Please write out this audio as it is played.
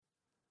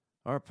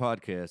Our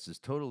podcast is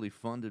totally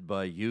funded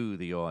by you,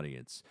 the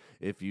audience.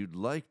 If you'd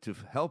like to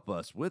help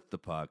us with the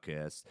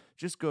podcast,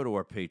 just go to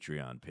our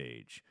Patreon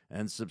page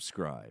and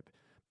subscribe.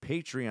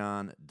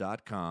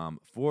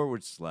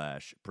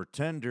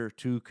 Patreon.com/pretender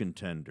to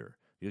contender.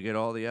 You'll get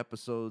all the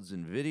episodes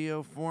in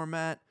video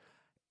format,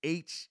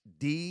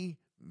 HD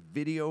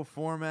video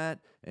format,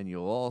 and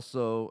you'll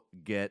also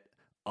get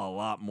a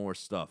lot more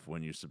stuff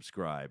when you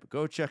subscribe.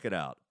 Go check it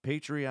out.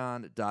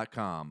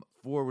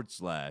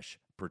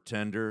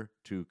 Patreon.com/pretender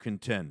to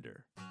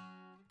contender.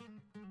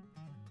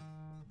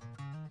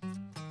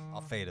 I'll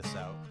fade us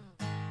out.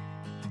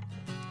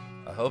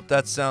 I hope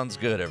that sounds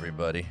good,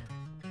 everybody.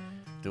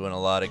 Doing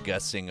a lot of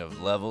guessing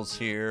of levels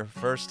here.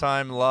 First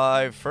time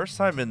live, first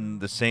time in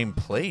the same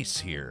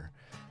place here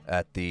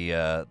at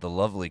the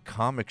lovely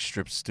Comic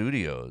Strip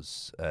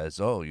Studios. I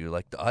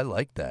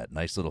like that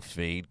nice little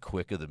fade,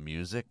 quick of the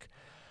music.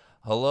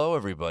 Hello,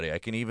 everybody. I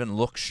can even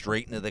look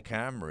straight into the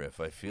camera if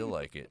I feel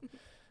like it.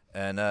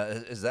 And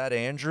is that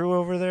Andrew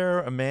over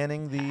there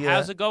manning the...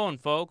 How's it going,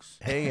 folks?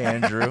 Hey,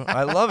 Andrew.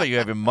 I love it. You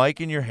have a mic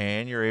in your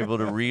hand. You're able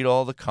to read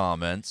all the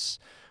comments.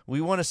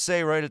 We want to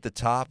say right at the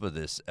top of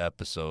this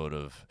episode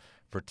of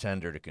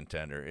Pretender to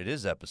Contender, it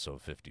is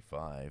episode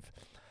 55,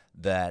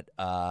 that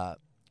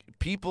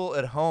people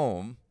at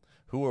home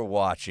who are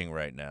watching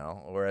right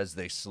now, or as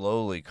they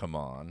slowly come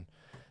on,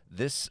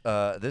 this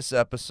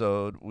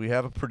episode, we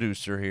have a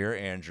producer here,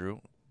 Andrew.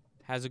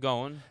 How's it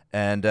going?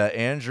 And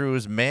Andrew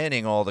is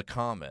manning all the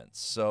comments.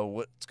 So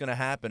what's going to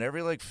happen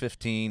every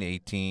 15,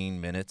 18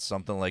 minutes,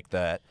 something like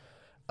that,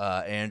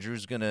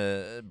 Andrew's going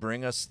to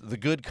bring us the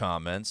good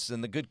comments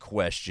and the good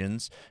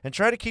questions and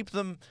try to keep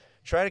them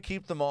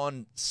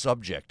on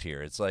subject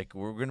here. It's like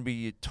we're going to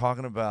be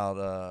talking about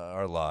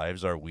our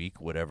lives, our week,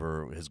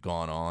 whatever has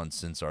gone on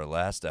since our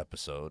last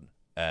episode,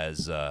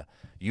 as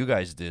you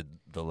guys did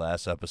the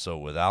last episode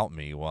without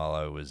me while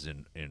I was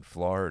in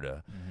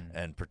Florida,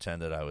 and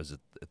pretended I was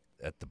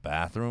at the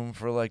bathroom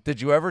for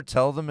did you ever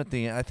tell them at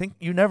the end? I think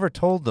you never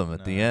told them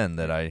at the end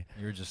that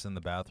You were just in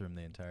the bathroom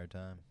the entire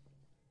time.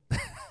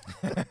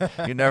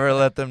 You never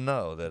let them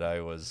know that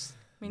I was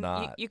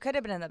not. You could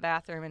have been in the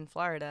bathroom in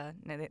Florida.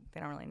 No, they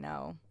don't really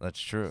know. That's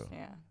true.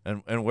 Yeah.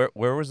 And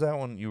where was that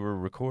when you were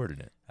recording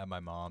it? At my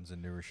mom's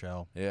in New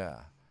Rochelle.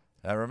 Yeah.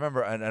 I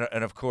remember,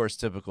 and of course,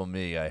 typical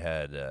me, I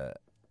had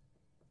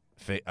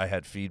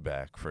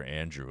feedback for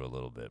Andrew a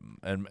little bit.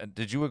 And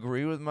did you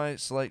agree with my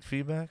slight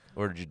feedback,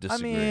 or did you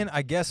disagree? I mean,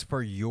 I guess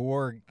for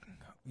your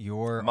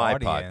my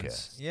audience,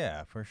 podcast.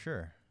 Yeah, for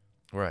sure.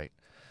 Right.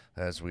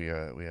 As we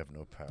have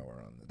no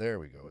power on. There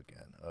we go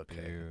again.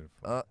 Okay.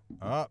 Beautiful.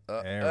 There we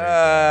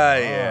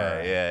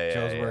go. Yeah.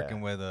 Joe's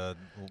working with a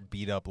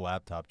beat up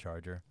laptop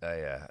charger.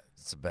 Yeah,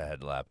 it's a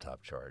bad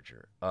laptop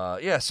charger.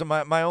 So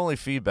my only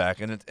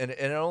feedback, and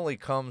it only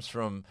comes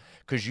from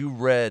because you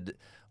read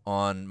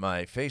on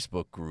my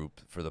Facebook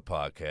group for the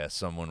podcast,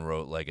 someone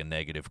wrote a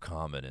negative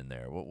comment in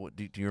there. What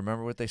do you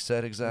remember what they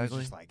said exactly? It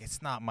was just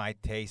it's not my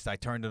taste. I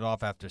turned it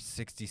off after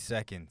 60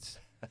 seconds.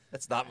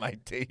 That's not my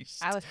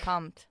taste. I was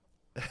pumped.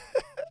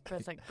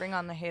 But it's bring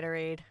on the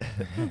haterade.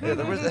 Yeah,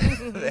 there was the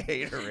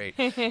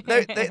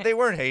haterade. They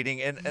weren't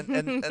hating, and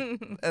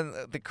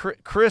the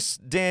Chris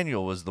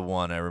Daniel was the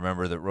one I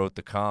remember that wrote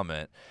the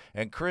comment,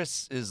 and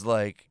Chris is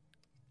I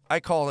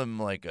call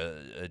him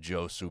a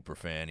Joe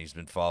superfan. He's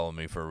been following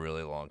me for a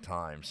really long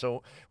time.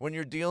 So when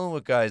you're dealing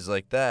with guys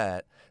like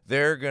that,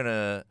 they're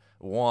gonna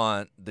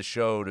want the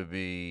show to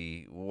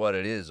be what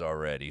it is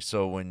already.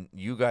 So when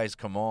you guys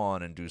come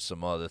on and do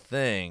some other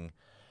thing,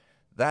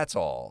 that's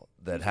all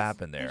that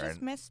happened there. I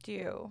just missed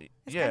you.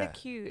 It's yeah, kind of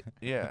cute.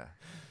 Yeah.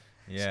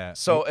 Yeah.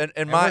 So and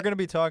we're going to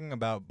be talking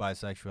about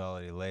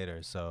bisexuality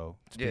later. So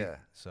yeah.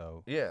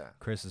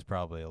 Chris is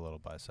probably a little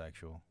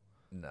bisexual.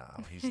 No,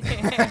 he's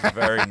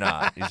very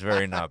not. He's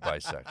very not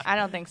bisexual. I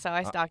don't think so.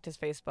 I stalked his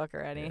Facebook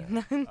already.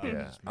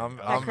 Yeah. I'm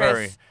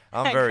Chris.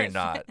 very Chris.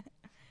 not.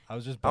 I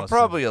was just. I'm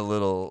probably a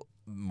little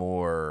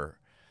more.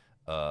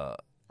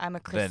 I'm a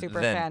Chris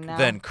super fan now.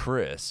 Than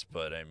Chris,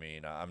 but I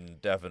mean, I'm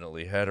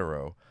definitely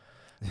hetero.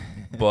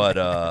 But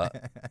I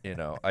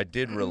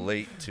did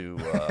relate to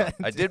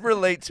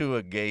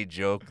a gay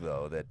joke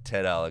though that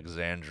Ted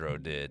Alexandro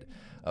did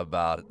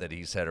about that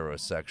he's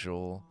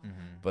heterosexual,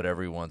 but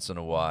every once in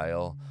a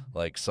while,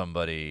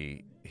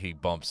 somebody he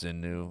bumps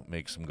into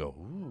makes him go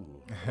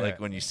ooh,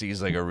 when you see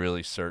he's a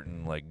really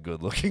certain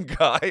good-looking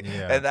guy,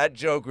 and that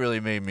joke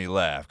really made me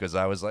laugh because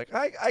I was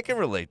I can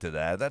relate to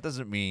that. That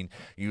doesn't mean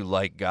you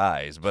like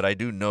guys, but I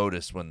do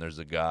notice when there's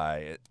a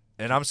guy.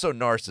 And I'm so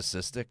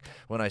narcissistic.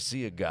 When I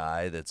see a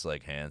guy that's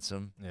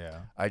handsome,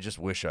 I just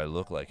wish I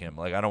looked like him.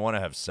 I don't want to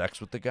have sex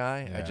with the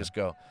guy. I just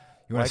go,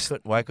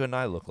 why couldn't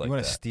I look like that? You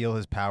want to steal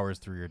his powers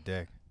through your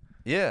dick.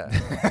 Yeah.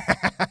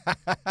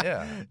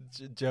 Yeah.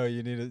 Joe,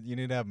 you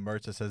need to have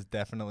merch that says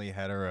definitely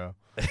hetero.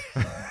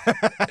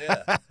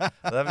 Yeah.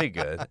 That'd be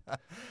good.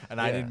 And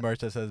I need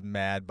merch that says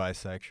mad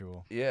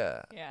bisexual.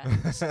 Yeah. Yeah.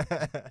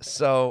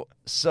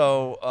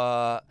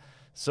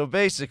 So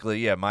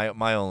basically,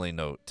 my only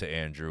note to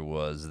Andrew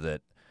was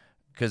that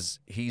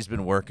because he's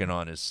been working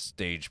on his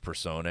stage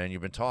persona, and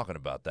you've been talking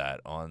about that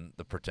on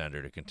the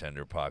Pretender to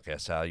Contender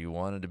podcast, how you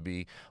wanted to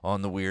be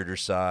on the weirder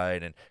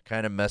side and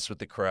kind of mess with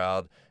the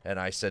crowd. And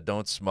I said,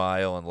 don't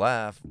smile and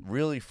laugh,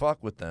 really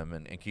fuck with them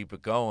and keep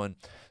it going.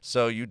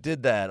 So you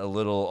did that a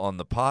little on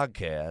the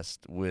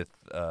podcast with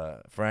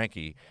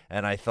Frankie,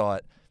 and I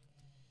thought,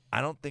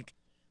 I don't think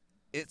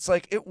it's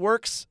like it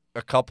works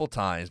a couple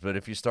times, but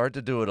if you start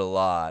to do it a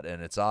lot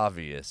and it's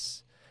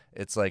obvious,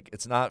 it's like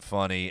it's not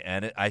funny,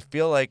 and I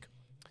feel like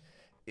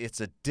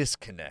it's a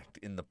disconnect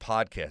in the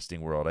podcasting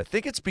world. I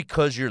think it's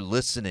because you're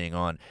listening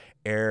on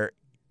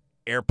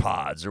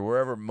AirPods or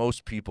wherever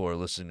most people are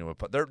listening to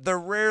it. They're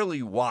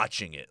rarely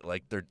watching it.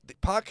 Like the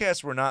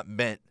podcasts were not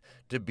meant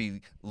to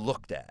be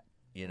looked at,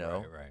 you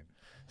know. Right.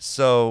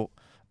 So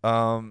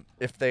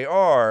if they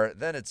are,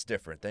 then it's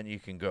different. Then you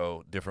can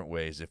go different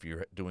ways if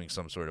you're doing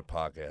some sort of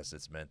podcast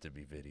that's meant to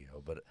be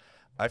video. But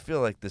I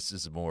feel like this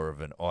is more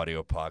of an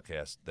audio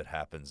podcast that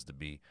happens to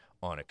be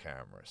on a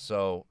camera.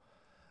 So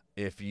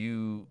if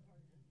you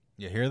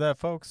hear that,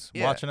 folks?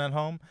 Yeah. Watching at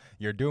home,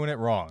 you're doing it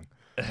wrong.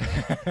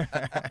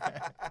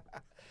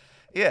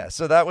 Yeah,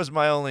 so that was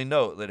my only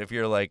note, that if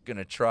you're like going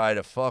to try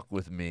to fuck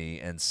with me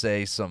and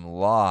say some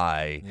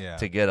lie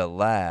to get a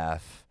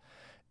laugh,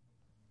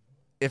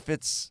 if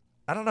it's,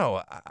 I don't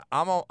know,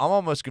 I'm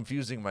almost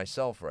confusing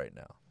myself right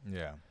now.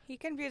 Yeah. He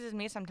confuses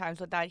me sometimes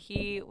with that.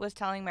 He was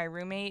telling my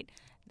roommate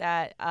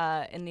that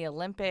in the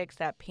Olympics,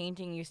 that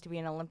painting used to be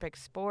an Olympic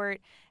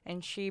sport,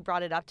 and she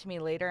brought it up to me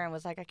later and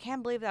was like, I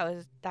can't believe that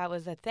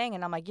was a thing.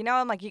 And I'm like, you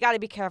got to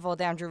be careful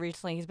with Andrew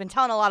recently. He's been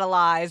telling a lot of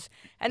lies,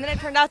 and then it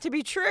turned out to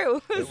be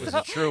true. It was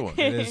a true one.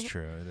 It is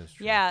true.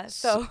 Yeah.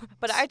 So,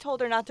 but I told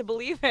her not to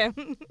believe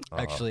him.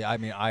 Actually, I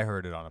mean, I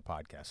heard it on a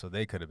podcast, so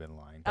they could have been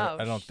lying. But Oh,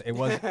 I don't. It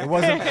wasn't.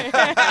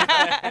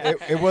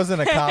 It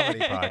wasn't a comedy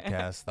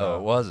podcast, though. Oh,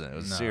 it wasn't. It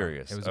was No.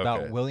 serious. It was Okay.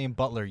 about William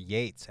Butler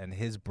Yeats, and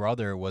his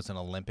brother was an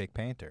Olympic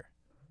painter.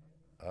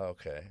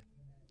 Okay.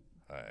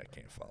 I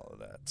can't follow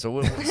that. So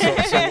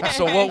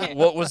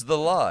what was the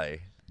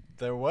lie?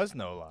 There was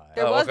no lie.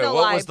 There was okay. no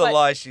what lie, was the but-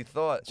 lie she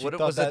thought? She What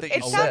thought was it that- that you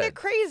It said? sounded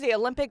crazy,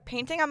 Olympic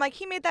painting. I'm like,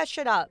 he made that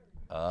shit up.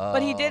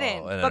 But he didn't.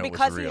 and then But it was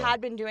because he real. had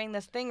been doing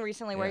this thing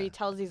recently where Yeah. he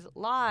tells these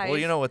lies. Well,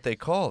 you know what they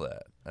call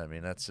that. I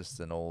mean, that's just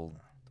an old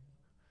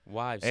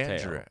Wives'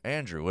 Andrew. tale.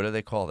 Andrew, what do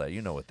they call that?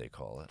 You know what they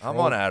call it. I'm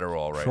on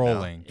Adderall right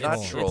Trolling. now. Not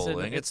It's-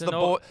 trolling. it's It's an the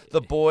old- boy,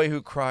 the boy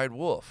who cried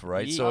wolf,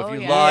 right? So Oh, if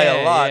you yeah. lie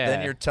a Yeah, lot, yeah.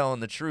 then you're telling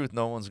the truth.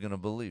 No one's going to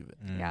believe it.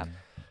 Yeah.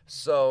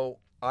 So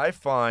I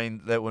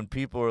find that when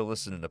people are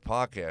listening to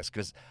podcasts,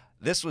 because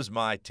this was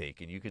my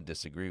take, and you can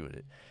disagree with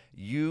it.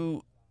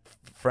 You,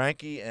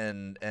 Frankie,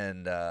 and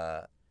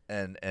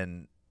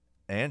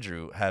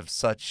Andrew have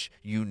such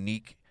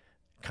unique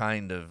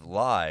kind of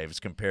lives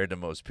compared to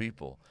most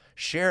people.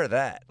 Share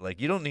that. Like,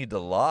 you don't need to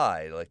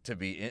lie, like, to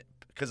be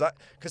because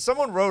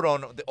someone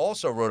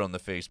also wrote on the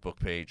Facebook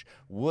page,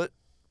 what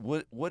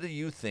do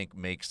you think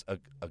makes a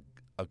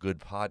good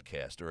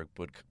podcast or a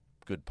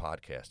good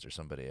podcaster?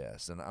 Somebody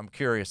asked, and I'm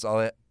curious.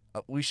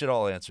 We should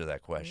all answer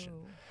that question,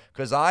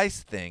 because I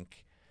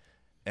think,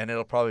 and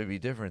it'll probably be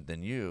different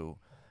than you,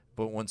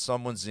 but when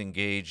someone's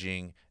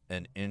engaging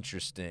and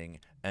interesting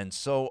and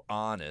so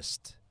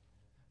honest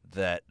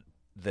that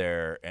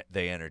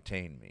they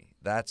entertain me,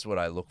 that's what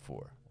I look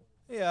for.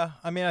 Yeah,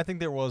 I mean, I think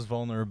there was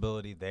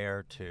vulnerability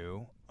there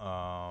too,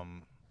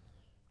 and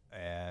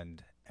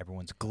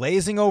everyone's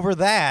glazing over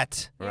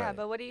that. Yeah, Right.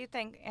 but what do you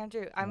think,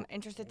 Andrew? I'm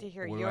interested to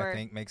hear What do your. I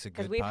think makes a good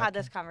Because we've had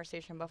this podcast?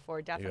 conversation before,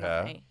 have?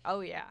 definitely.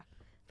 Oh yeah,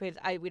 because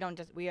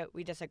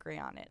we disagree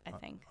on it. I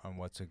think. On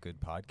what's a good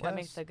podcast? What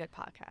makes a good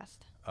podcast?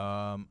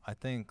 I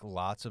think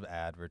lots of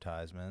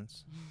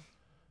advertisements.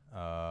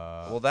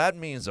 Well, that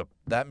means a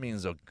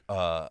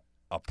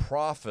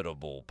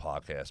profitable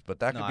podcast, but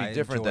that could no, be I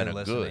different enjoy than a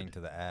listening good. to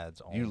the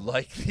ads. You only.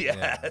 like the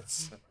Yeah.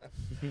 ads.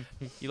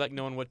 You like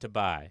knowing what to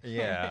buy.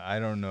 Yeah, I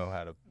don't know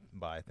how to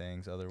buy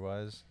things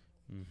otherwise.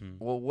 Mm-hmm.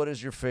 Well, what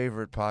is your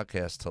favorite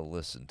podcast to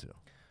listen to,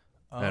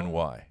 and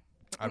why?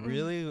 I've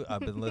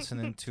been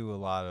listening to a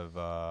lot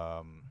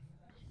of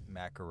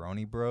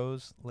Macaroni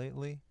Bros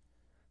lately.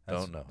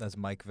 Don't know. That's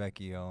Mike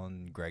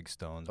Vecchione, Greg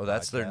Stone's. Oh,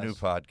 that's their new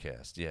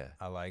podcast. podcast. Yeah.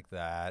 I like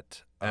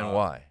that. And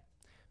why?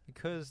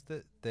 Because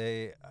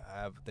they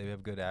have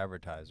good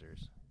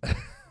advertisers.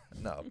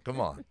 No, come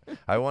on.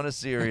 I want a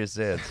serious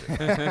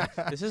answer.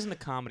 This isn't a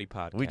comedy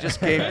podcast. We just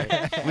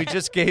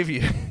gave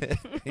you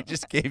he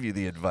just gave you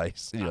the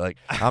advice. And you're like,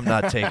 I'm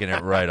not taking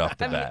it right off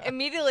the bat.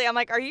 Immediately, I'm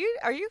like, are you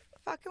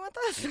fucking with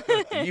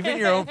us? Even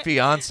your own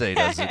fiance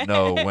doesn't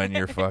know when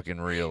you're fucking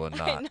real and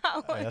I not.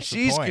 know. That's the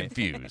She's point.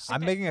 confused.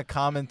 I'm making a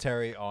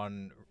commentary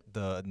on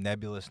the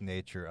nebulous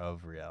nature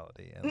of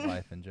reality and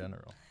life in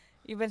general.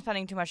 You've been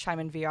spending too much time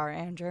in VR,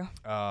 Andrew.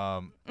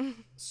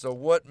 So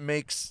what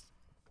makes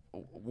I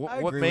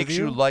what agree makes with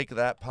you you. like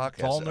that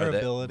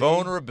podcast?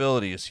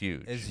 Vulnerability is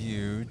huge. Is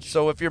huge.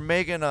 So if you're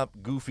making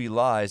up goofy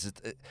lies,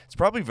 it's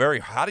probably very.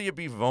 How do you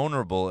be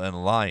vulnerable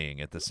and lying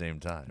at the same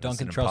time?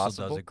 Duncan Is it Trussell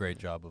impossible? does a great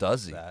job of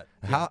Does he? that.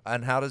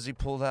 How does he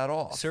pull that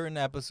off? Certain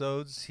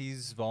episodes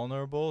he's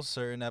vulnerable,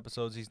 certain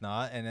episodes he's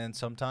not, and then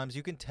sometimes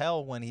you can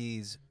tell when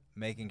he's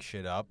making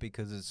shit up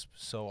because it's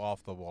so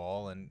off the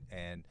wall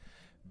and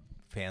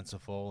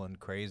fanciful and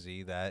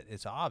crazy that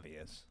it's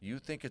obvious. You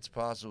think it's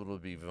possible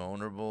to be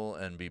vulnerable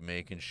and be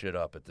making shit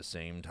up at the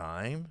same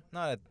time?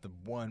 Not at the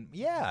one.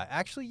 Yeah,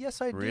 actually,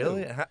 yes, I do.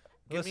 Really? Give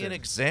me an Listen.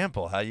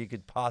 example how you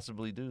could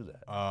possibly do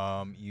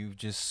that. You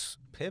just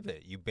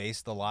pivot. You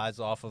base the lies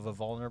off of a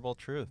vulnerable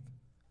truth.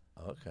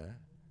 Okay.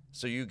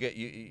 So you get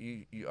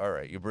you all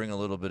right. You bring a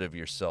little bit of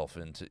yourself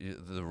into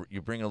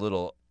you bring a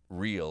little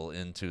real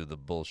into the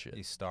bullshit,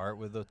 You start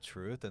with the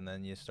truth, and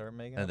then you start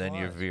making. and up then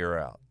you lies. veer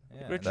out.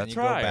 Yeah, Richard, and then you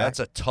go try. back. That's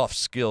a tough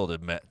skill to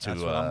That's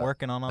what I'm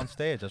working on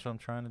stage. That's what I'm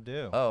trying to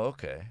do. Oh,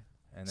 okay.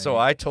 And then So you-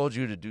 I told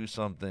you to do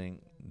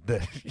something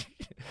that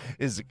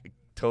is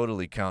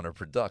totally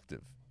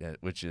counterproductive,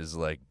 which is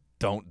like,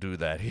 don't do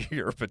that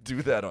here, but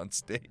do that on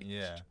stage.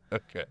 Yeah.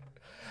 Okay.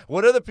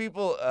 What other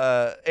people,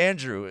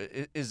 Andrew,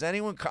 is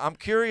anyone, I'm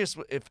curious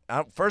if,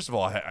 first of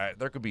all,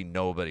 there could be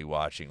nobody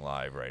watching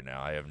live right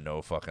now. I have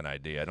no fucking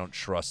idea. I don't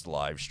trust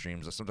live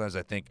streams. Sometimes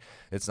I think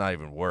it's not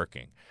even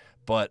working.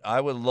 But I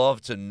would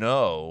love to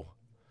know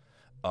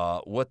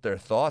what their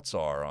thoughts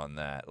are on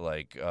that,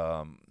 like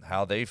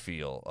how they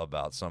feel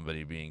about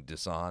somebody being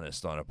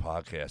dishonest on a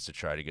podcast to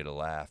try to get a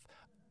laugh.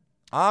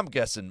 I'm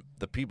guessing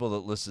the people that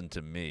listen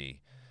to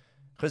me,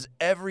 because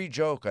every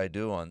joke I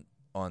do on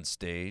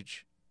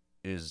stage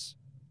is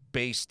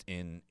based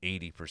in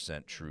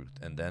 80% truth,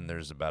 and then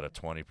there's about a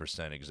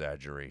 20%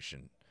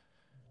 exaggeration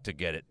to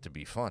get it to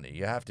be funny.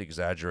 You have to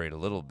exaggerate a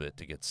little bit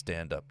to get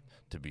stand-up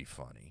to be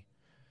funny.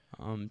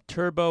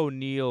 Turbo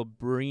Neil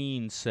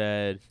Breen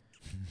said,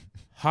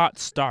 "Hot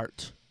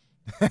start."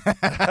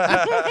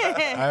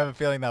 I have a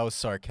feeling that was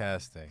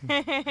sarcastic.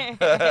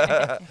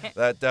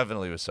 That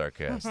definitely was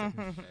sarcastic.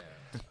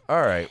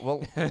 All right,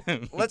 well,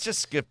 let's just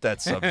skip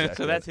that subject.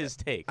 So that's his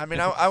take. I mean,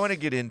 I want to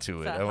get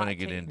into it. It's a I want to hot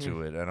get take.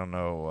 into it. I don't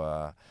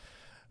know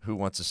who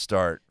wants to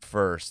start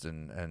first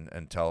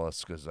and tell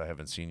us, because I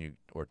haven't seen you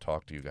or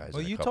talked to you guys Well,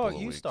 in a you couple of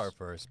you weeks. start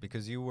first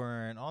because you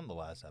weren't on the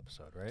last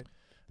episode, right?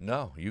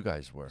 No, you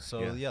guys were. So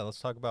yeah, let's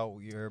talk about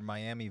your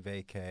Miami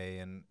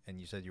vacay, and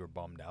you said you were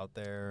bummed out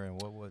there, and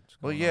what's going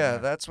Well, on yeah, there?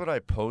 that's what I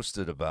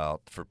posted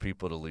about for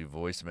people to leave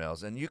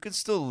voicemails, and you can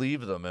still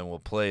leave them, and we'll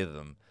play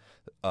them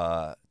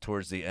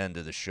towards the end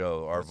of the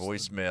show. Our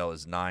voicemail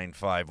is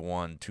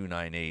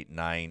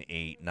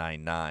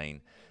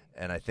 951-298-9899,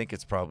 and I think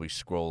it's probably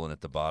scrolling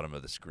at the bottom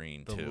of the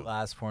screen The too.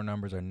 last four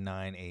numbers are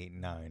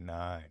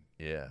 9899.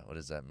 Yeah, what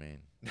does that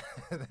mean?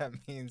 That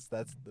means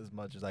that's as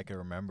much as I can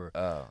remember.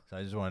 Oh, So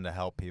I just wanted to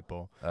help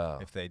people oh.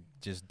 if they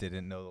just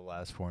didn't know the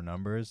last four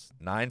numbers.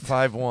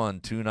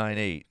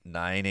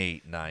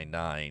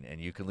 951-298-9899,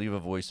 and you can leave a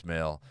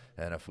voicemail,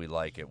 and if we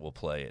like it, we'll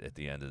play it at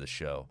the end of the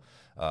show.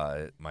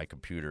 My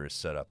computer is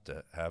set up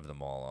to have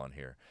them all on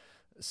here.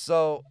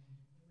 So,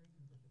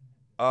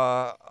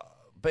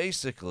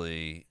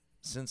 basically,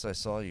 since I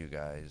saw you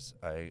guys,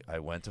 I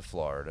went to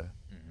Florida.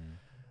 Mm-hmm.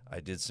 I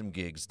did some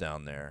gigs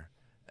down there,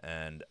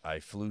 and I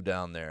flew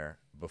down there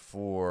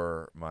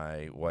before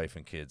my wife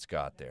and kids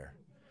got there.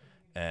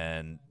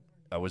 And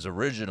I was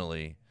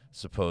originally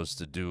supposed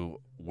to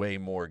do way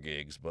more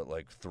gigs, but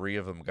like 3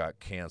 of them got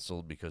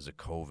canceled because of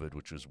COVID,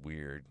 which was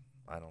weird.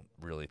 I don't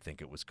really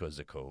think it was because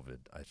of COVID.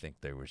 I think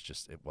there was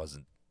just, it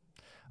wasn't,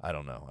 I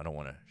don't know. I don't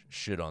want to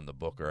shit on the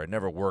booker. I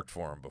never worked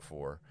for him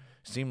before.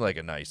 Seemed like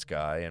a nice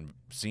guy and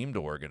seemed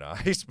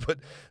organized, but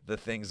the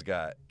things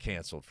got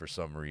canceled for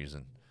some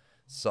reason.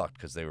 Sucked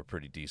because they were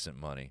pretty decent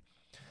money.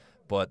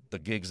 But the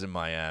gigs in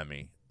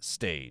Miami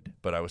stayed.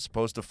 But I was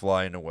supposed to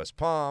fly into West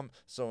Palm,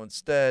 so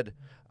instead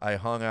I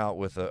hung out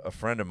with a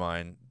friend of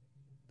mine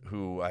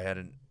who I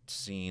hadn't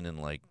seen in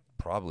like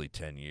probably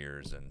 10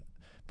 years, and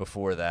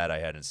before that I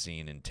hadn't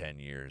seen in 10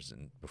 years,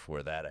 and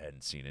before that I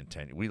hadn't seen in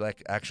 10 years. We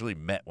like actually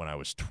met when I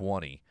was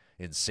 20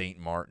 in St.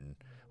 Martin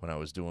when I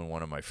was doing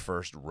one of my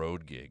first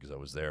road gigs. I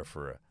was there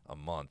for a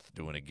month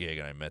doing a gig,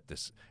 and I met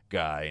this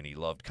guy, and he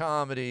loved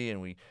comedy,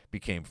 and we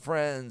became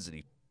friends, and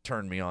he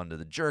turned me on to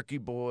the Jerky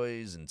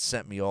Boys and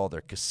sent me all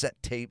their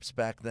cassette tapes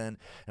back then,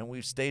 and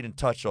we've stayed in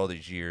touch all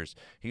these years.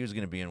 He was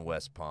going to be in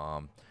West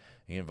Palm.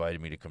 He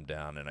invited me to come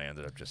down, and I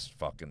ended up just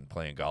fucking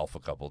playing golf a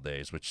couple of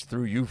days, which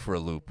threw you for a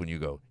loop when you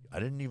go, I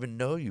didn't even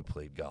know you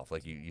played golf.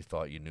 Like you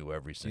thought you knew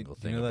every single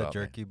thing you know about that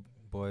me. Jerky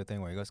Boy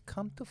thing where he goes,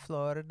 "Come to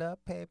Florida,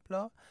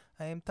 Pablo.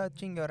 I am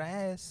touching your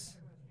ass."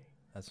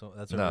 That's a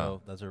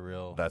No.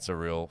 real. That's a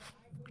real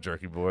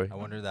Jerky Boy. I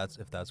wonder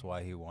if that's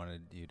why he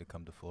wanted you to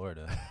come to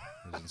Florida.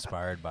 He was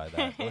inspired by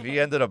that. Well, he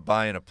ended up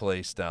buying a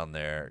place down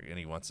there, and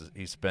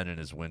he's spending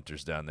his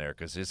winters down there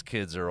because his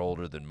kids are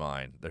older than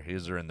mine.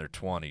 His are in their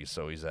 20s,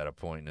 so he's at a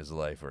point in his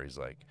life where he's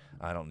like,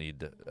 I don't need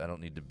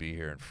to be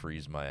here and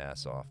freeze my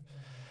ass off.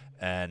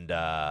 And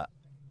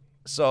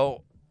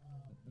so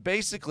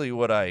basically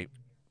what I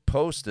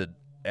posted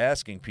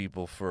asking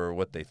people for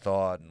what they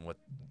thought and what,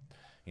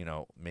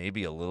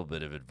 maybe a little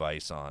bit of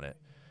advice on it,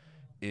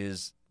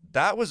 is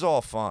that was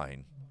all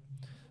fine.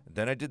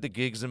 Then I did the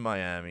gigs in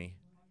Miami.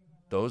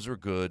 Those were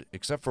good,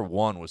 except for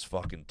one was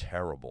fucking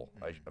terrible.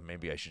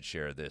 Maybe I should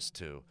share this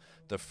too.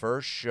 The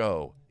first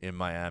show in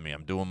Miami,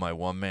 I'm doing my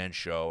one-man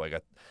show.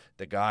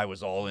 The guy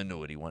was all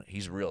into it.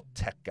 He's a real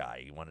tech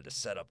guy. He wanted to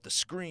set up the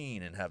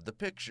screen and have the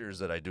pictures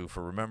that I do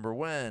for Remember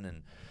When,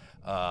 and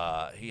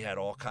he had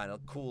all kind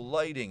of cool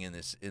lighting in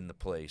the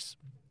place.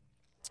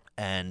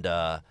 And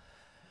the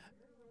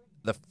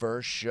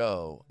first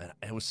show, and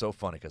it was so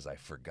funny because I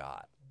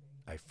forgot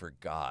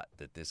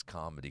that this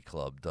comedy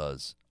club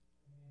does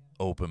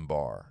open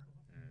bar,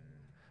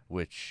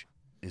 which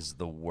is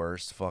the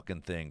worst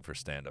fucking thing for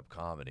stand-up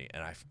comedy.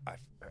 And I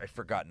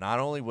forgot. Not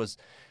only was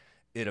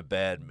it a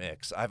bad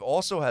mix, I've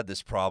also had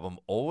this problem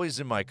always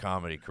in my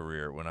comedy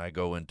career when I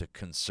go into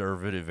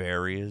conservative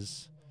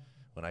areas,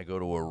 when I go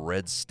to a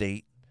red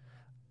state.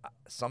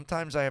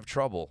 Sometimes I have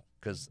trouble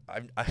because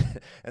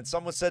and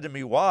someone said to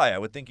me, why? I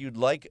would think you'd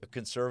like a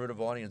conservative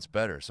audience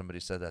better. Somebody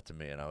said that to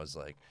me, and I was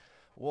like,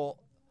 well,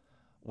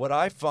 what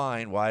I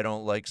find why I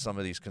don't like some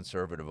of these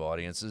conservative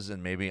audiences,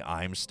 and maybe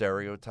I'm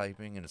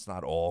stereotyping, and it's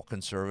not all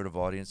conservative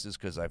audiences,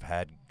 because I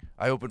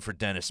opened for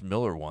Dennis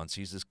Miller once.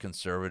 He's as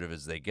conservative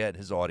as they get.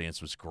 His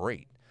audience was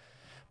great.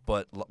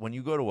 But when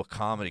you go to a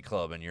comedy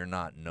club and you're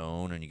not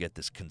known and you get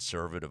this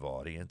conservative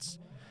audience,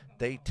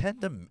 they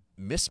tend to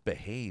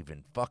misbehave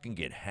and fucking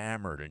get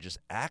hammered and just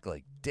act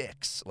like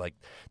dicks. Like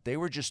they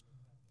were just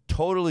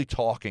totally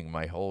talking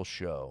my whole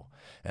show,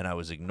 and I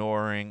was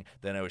ignoring.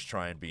 Then I was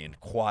trying being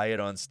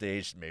quiet on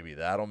stage. Maybe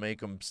that'll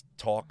make them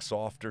talk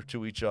softer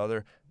to each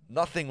other.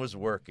 Nothing was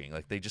working.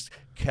 Like they just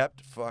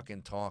kept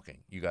fucking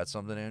talking. You got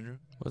something, Andrew?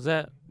 Was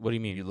that? What do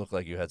you mean? You look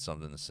like you had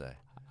something to say.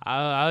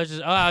 I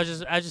was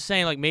just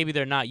saying, like, maybe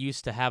they're not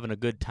used to having a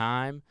good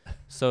time,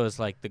 so it's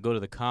like they go to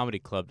the comedy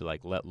club to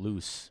like let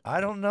loose.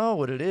 I don't know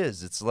what it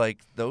is. It's like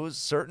those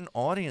certain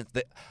audience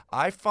that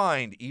I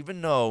find,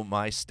 even though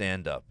my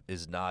stand-up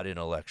is not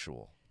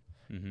intellectual,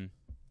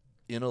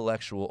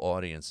 intellectual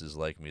audiences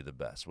like me the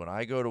best. When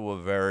I go to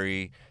a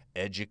very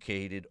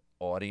educated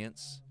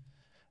audience,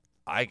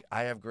 I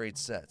have great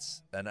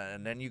sets.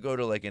 And then you go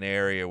to like an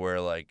area where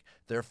like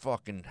they're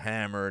fucking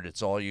hammered,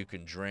 it's all you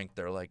can drink.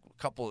 They're like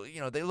a couple,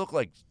 they look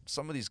like,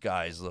 some of these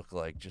guys look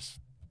like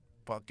just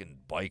fucking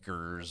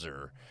bikers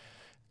or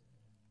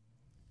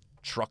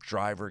truck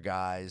driver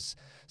guys.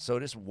 So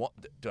dude,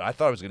 I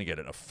thought I was going to get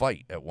in a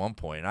fight at one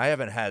point, and I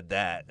haven't had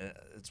that.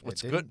 It's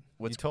what's good.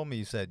 You told me,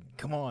 you said,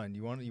 "Come on,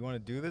 you want to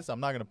do this? I'm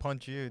not going to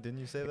punch you." Didn't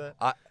you say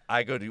that?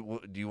 I go, do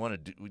you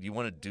want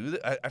to do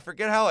that? I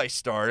forget how I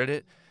started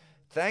it.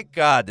 Thank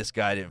God this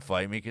guy didn't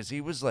fight me, because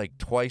he was like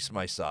twice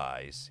my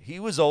size. He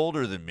was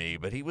older than me,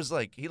 but he looked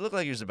like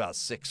he was about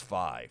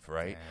 6'5",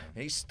 right?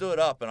 And he stood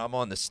up, and I'm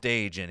on the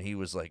stage, and he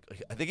was like,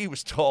 I think he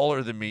was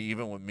taller than me,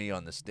 even with me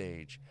on the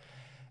stage.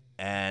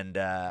 And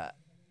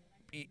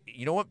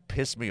you know what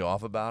pissed me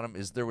off about him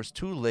is there was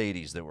two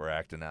ladies that were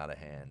acting out of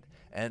hand.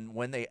 And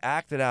when they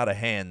acted out of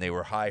hand, they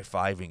were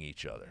high-fiving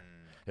each other.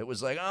 It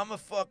was like, I'm a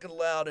fucking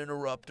loud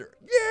interrupter.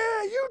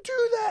 Yeah, you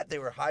do that. They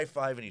were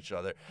high-fiving each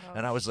other. Oh.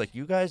 And I was like,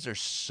 you guys are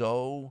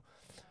so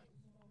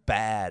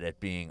bad at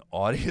being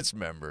audience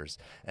members.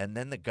 And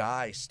then the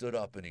guy stood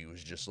up and he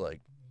was just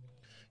like,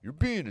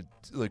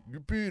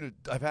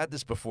 I've had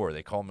this before.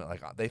 They call me,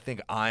 like, they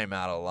think I'm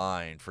out of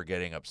line for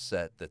getting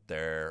upset that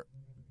they're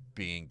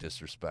being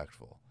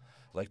disrespectful.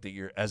 Like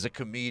that as a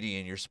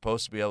comedian, you're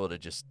supposed to be able to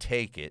just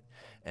take it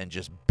and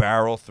just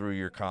barrel through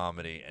your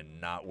comedy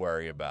and not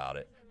worry about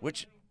it.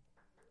 Which,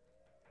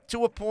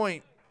 to a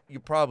point,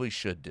 you probably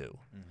should do.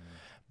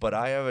 But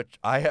I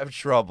have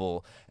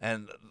trouble,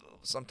 and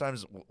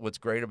sometimes what's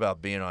great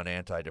about being on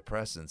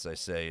antidepressants, I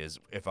say, is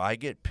if I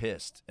get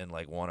pissed and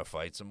like want to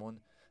fight someone,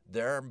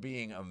 they're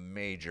being a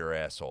major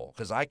asshole,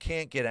 because I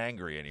can't get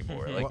angry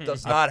anymore. Like, it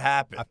does not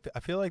happen.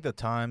 I feel like the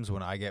times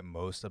when I get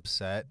most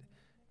upset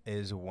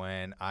is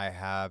when I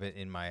have it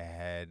in my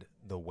head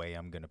the way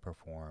I'm going to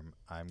perform.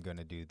 I'm going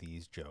to do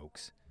these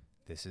jokes.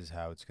 This is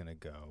how it's going to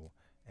go.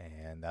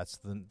 And that's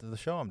the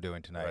show I'm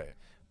doing tonight. Right.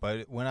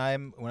 But when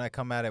I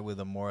come at it with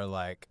a more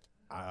like,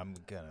 I'm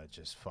gonna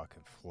just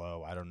fucking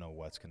flow, I don't know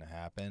what's gonna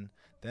happen,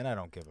 then I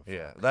don't give a fuck.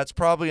 Yeah, that's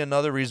probably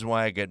another reason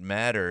why I get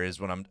madder is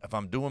if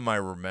I'm doing my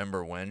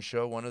Remember When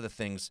show. One of the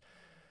things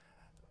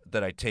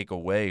that I take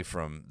away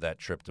from that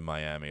trip to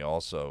Miami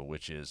also,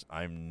 which is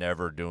I'm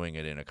never doing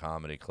it in a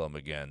comedy club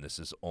again. This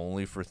is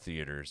only for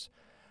theaters.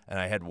 And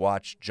I had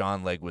watched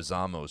John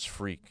Leguizamo's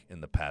Freak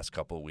in the past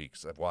couple of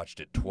weeks. I've watched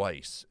it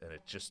twice, and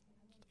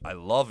I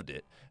loved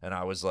it. And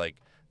I was like,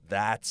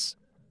 that's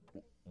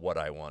what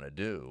I want to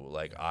do.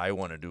 Like, I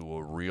want to do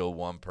a real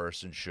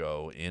one-person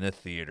show in a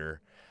theater.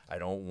 I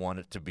don't want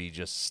it to be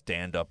just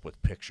stand-up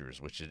with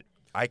pictures, which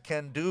I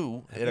can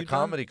do at a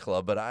comedy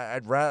club, but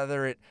I'd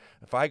rather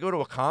if I go to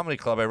a comedy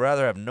club, I'd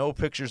rather have no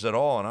pictures at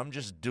all, and I'm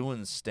just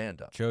doing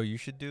stand-up. Joe, you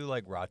should do,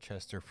 like,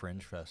 Rochester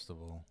Fringe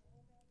Festival.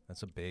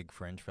 That's a big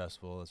fringe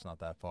festival. It's not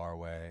that far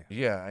away.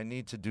 Yeah, I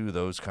need to do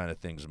those kind of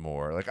things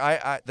more. Like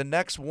I the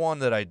next one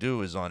that I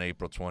do is on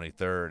April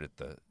 23rd at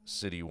the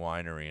City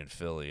Winery in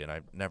Philly, and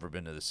I've never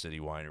been to the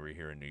City Winery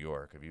here in New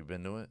York. Have you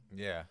been to it?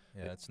 Yeah,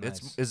 it's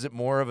nice. Is it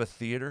more of a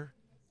theater?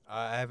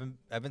 I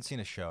haven't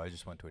seen a show. I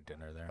just went to a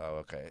dinner there. Oh,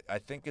 okay. I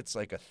think it's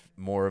like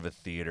more of a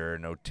theater.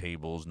 No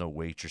tables, no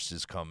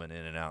waitresses coming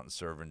in and out and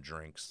serving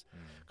drinks.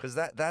 Because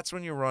that's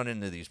when you run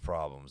into these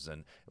problems.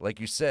 And like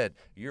you said,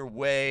 you're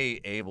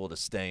way able to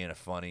stay in a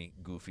funny,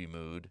 goofy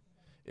mood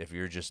if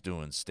you're just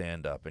doing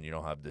stand-up and you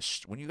don't have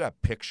this. When you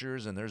got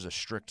pictures and there's a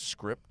strict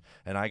script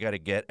and I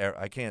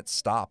can't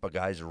stop. A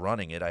guy's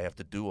running it. I have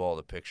to do all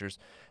the pictures.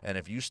 And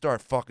if you start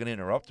fucking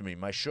interrupting me,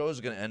 my show's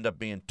going to end up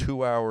being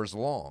 2 hours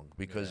long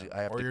because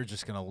I have to. Or you're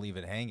just going to leave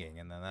it hanging,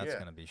 and then that's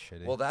going to be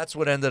shitty. Well, that's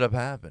what ended up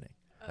happening.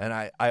 And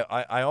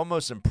I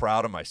almost am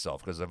proud of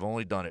myself because I've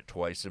only done it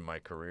twice in my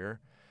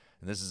career.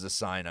 And this is a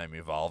sign I'm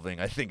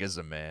evolving, I think, as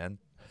a man.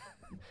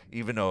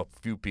 Even though a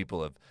few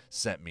people have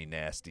sent me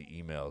nasty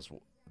emails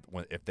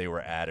if they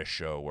were at a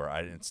show where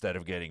instead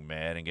of getting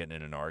mad and getting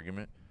in an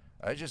argument,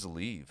 I just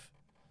leave.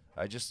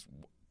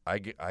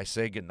 I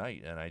say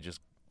goodnight and I just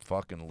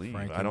fucking leave.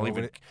 Frankie, I don't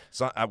even.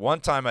 At one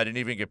time, I didn't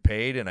even get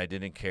paid and I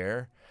didn't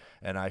care.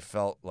 And I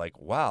felt like,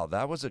 wow,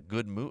 that was a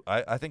good move.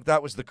 I think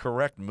that was the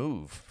correct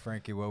move.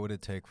 Frankie, what would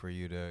it take for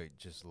you to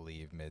just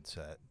leave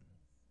mid-set?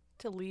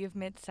 To leave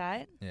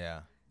mid-set?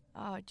 Yeah.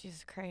 Oh,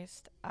 Jesus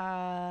Christ.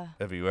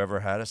 Have you ever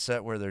had a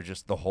set where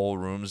the whole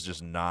room's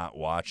just not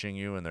watching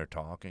you and they're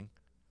talking?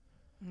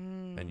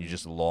 And you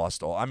just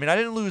lost all. I mean, I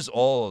didn't lose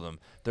all of them.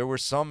 There were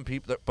some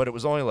people, but it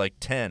was only like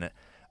 10.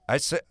 I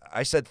said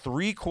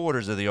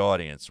 3/4 of the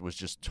audience was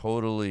just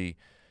totally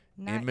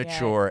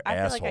immature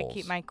assholes. I feel like I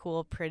keep my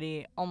cool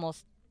pretty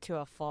almost to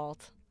a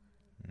fault.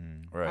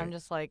 Right. I'm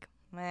just like,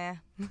 meh.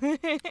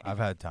 I've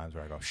had times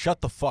where I go,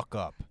 shut the fuck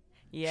up.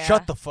 Yeah.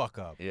 Shut the fuck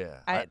up. Yeah.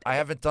 I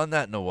haven't done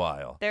that in a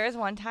while. There was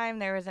one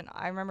time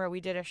I remember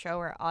we did a show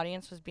where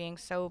audience was being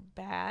so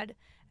bad,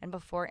 and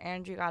before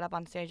Andrew got up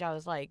on stage, I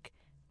was like,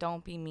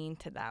 don't be mean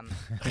to them.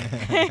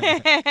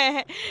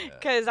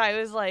 Because I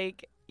was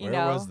like, Where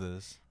was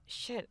this?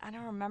 Shit, I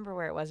don't remember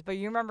where it was, but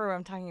you remember what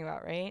I'm talking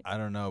about, right? I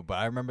don't know, but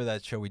I remember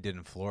that show we did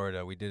in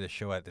Florida. We did a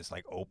show at this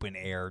like open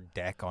air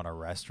deck on a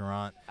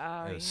restaurant.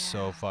 Oh, it was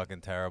so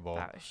fucking terrible.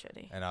 That was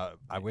shitty. And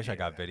I wish I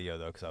got video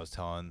though, because I was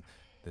telling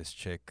this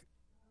chick,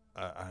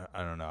 I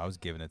don't know, I was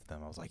giving it to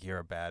them. I was like, "You're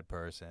a bad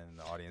person." And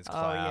the audience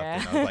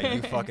clapped, and I was like,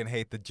 "You fucking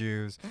hate the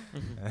Jews."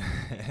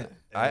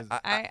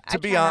 To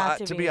be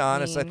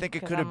honest, I think it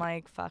could have. I'm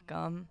like, fuck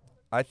them.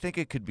 I think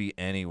it could be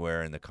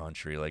anywhere in the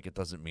country. Like, it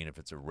doesn't mean if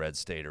it's a red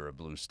state or a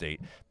blue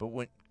state. But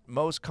when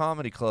most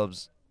comedy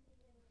clubs,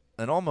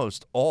 and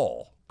almost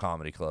all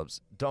comedy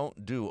clubs,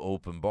 don't do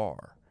open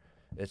bar.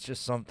 It's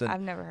just something.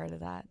 I've never heard of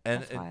that.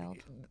 And That's wild.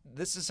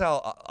 This is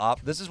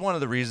this is one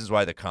of the reasons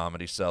why the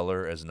Comedy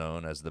Cellar is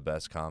known as the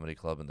best comedy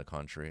club in the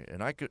country.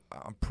 And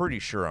I'm pretty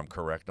sure I'm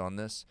correct on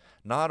this.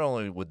 Not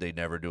only would they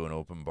never do an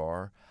open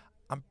bar,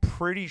 I'm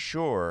pretty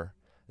sure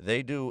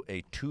they do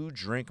a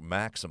 2-drink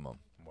maximum.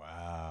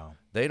 Wow.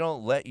 They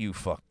don't let you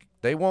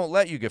They won't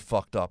let you get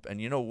fucked up. And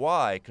you know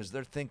why? Because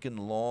they're thinking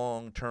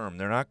long term.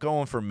 They're not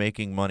going for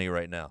making money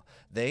right now.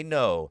 They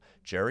know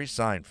Jerry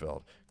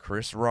Seinfeld,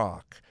 Chris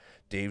Rock,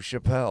 Dave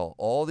Chappelle,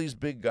 all these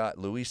big guys,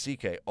 Louis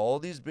C.K., all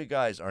these big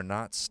guys are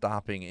not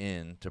stopping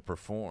in to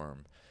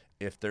perform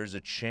if there's a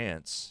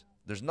chance.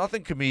 There's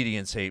nothing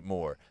comedians hate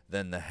more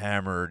than the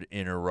hammered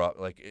interrupt.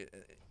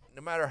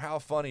 No matter how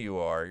funny you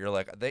are, you're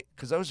like,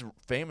 because those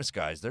famous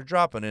guys, they're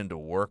dropping in to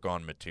work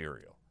on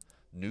material.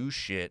 New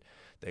shit.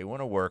 They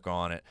want to work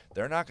on it.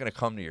 They're not going to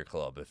come to your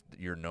club if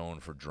you're known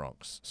for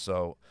drunks.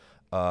 So,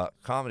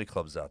 comedy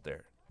clubs out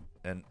there.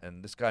 And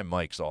this guy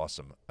Mike's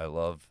awesome. I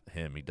love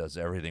him. He does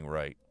everything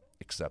right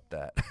except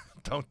that.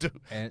 Don't do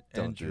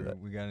that.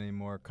 We got any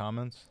more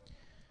comments?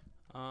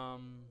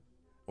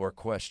 Or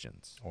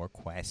questions. Or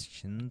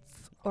questions.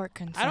 Or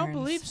concerns. I don't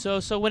believe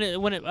so. So when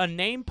a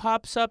name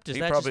pops up, does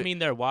that just mean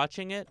they're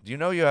watching it? Do you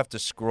know you have to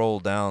scroll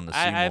down to see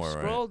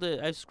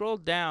more? I've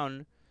scrolled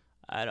down.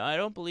 I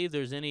don't believe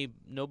there's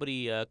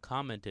nobody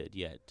commented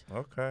yet.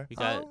 Okay.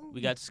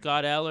 We got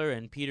Scott Eller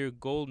and Peter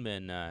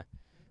Goldman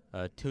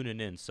tuning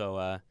in. So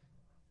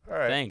all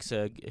right. Thanks.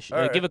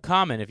 Give a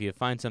comment if you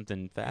find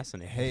something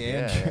fascinating. Hey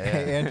Andrew,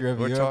 Hey Andrew, have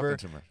you ever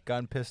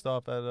gotten pissed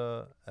off at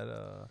a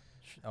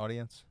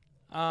audience?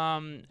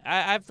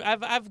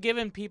 I've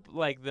given people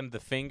like them the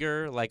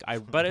finger,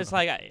 but it's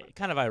like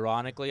kind of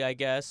ironically, I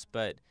guess.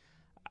 But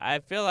I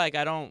feel like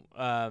I don't.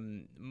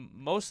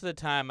 Most of the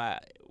time,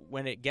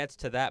 when it gets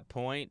to that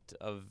point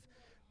of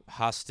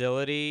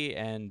hostility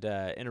and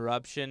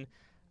interruption,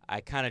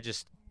 I kind of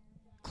just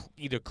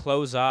either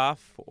close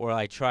off or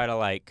I try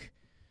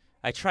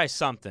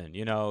something,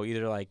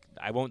 either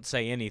I won't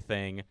say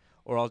anything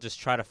or I'll just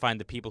try to find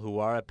the people who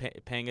are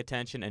paying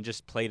attention and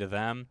just play to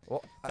them.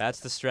 Well, that's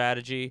the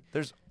strategy.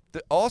 There's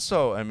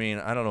also, I mean,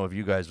 I don't know if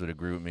you guys would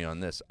agree with me on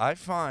this. I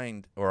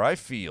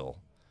feel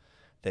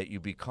that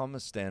you become a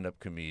stand-up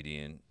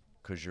comedian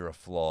because you're a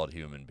flawed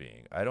human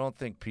being. I don't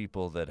think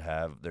people that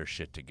have their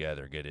shit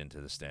together get into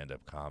the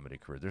stand-up comedy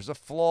career. There's a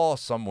flaw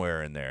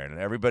somewhere in there, and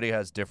everybody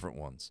has different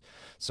ones.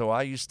 So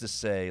I used to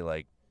say,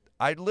 like,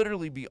 I'd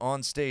literally be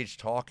on stage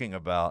talking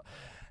about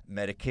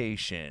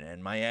medication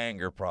and my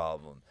anger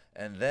problem,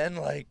 and then,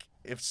 like,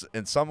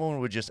 and someone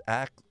would just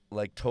act,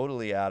 like,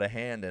 totally out of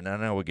hand, and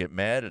then I would get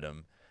mad at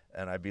them,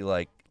 and I'd be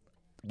like,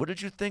 what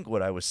did you think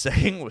what I was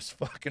saying was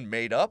fucking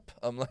made up?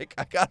 I'm like,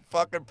 I got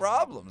fucking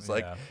problems.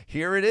 Like,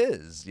 here it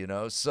is, you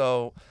know?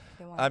 So,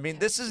 I mean,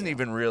 this isn't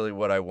even really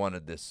what I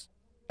wanted this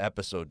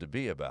episode to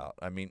be about.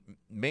 I mean,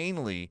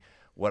 mainly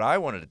what I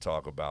wanted to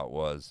talk about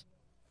was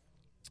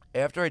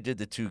after I did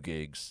the 2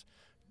 gigs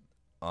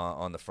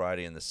on the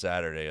Friday and the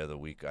Saturday of the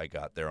week, I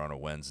got there on a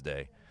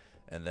Wednesday.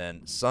 And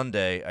then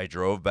Sunday, I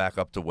drove back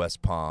up to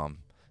West Palm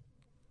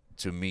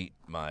to meet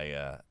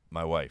my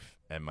my wife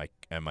and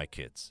my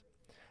kids.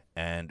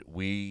 And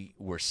we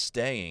were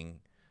staying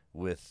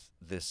with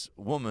this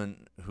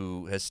woman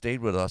who has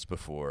stayed with us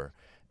before.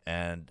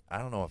 And I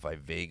don't know if I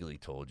vaguely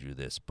told you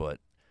this,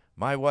 but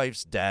my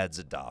wife's dad's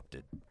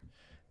adopted.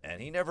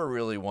 And he never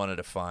really wanted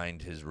to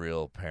find his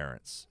real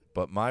parents.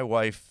 But my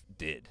wife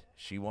did.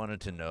 She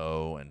wanted to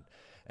know.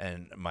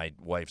 And my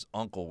wife's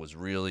uncle was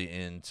really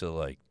into,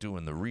 like,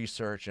 doing the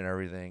research and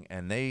everything.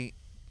 And they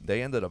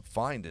ended up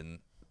finding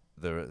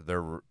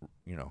their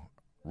you know,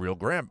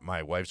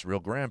 my wife's real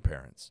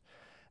grandparents.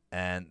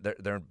 And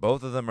they're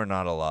both of them are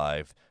not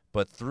alive,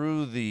 but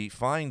through the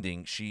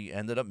finding, she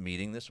ended up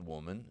meeting this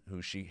woman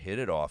who she hit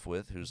it off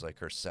with, who's like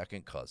her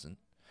second cousin,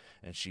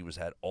 and she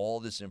had all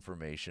this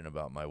information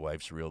about my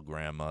wife's real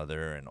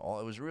grandmother, and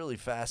all. It was really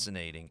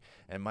fascinating.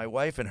 And my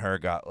wife and her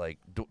got, like,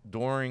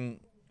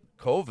 during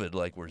COVID,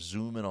 like, we're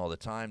Zooming all the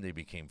time. They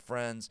became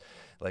friends.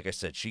 Like I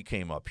said, she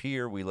came up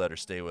here. We let her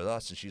stay with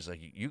us, and she's like,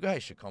 you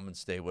guys should come and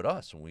stay with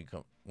us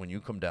when you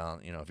come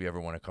down, you know, if you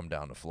ever want to come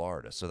down to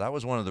Florida. So that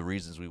was one of the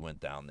reasons we went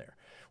down there.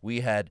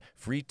 We had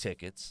free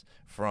tickets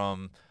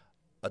from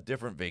a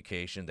different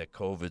vacation that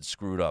COVID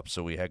screwed up,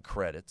 so we had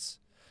credits.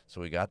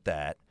 So we got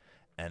that,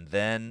 and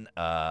then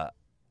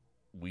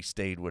we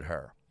stayed with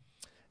her.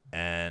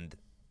 And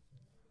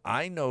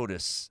I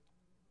notice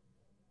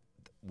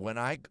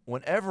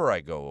whenever I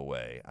go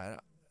away,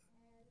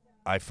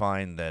 I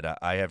find that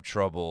I have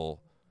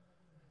trouble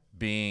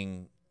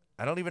being.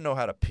 I don't even know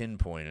how to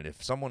pinpoint it.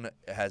 If someone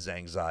has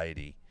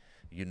anxiety,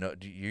 you know,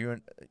 you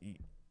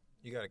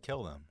got to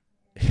kill them.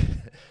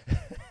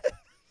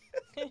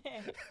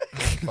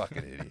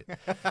 Fucking idiot.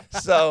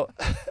 So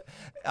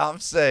I'm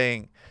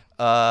saying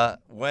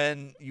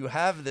when you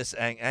have this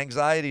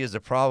anxiety is a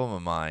problem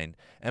of mine,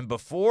 and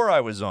before I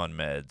was on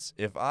meds,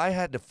 if I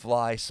had to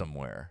fly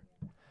somewhere,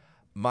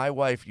 my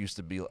wife used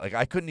to be like,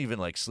 I couldn't even,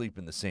 like, sleep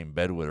in the same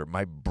bed with her.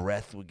 My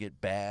breath would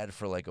get bad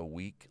for like a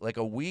week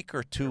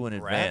or two in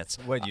advance.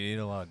 What, you eat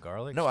a lot of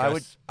garlic? No,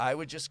 I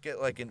would just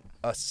get, like,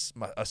 a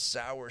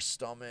sour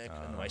stomach,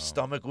 and my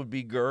stomach would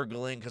be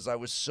gurgling because I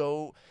was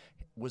so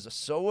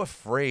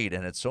afraid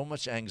and had so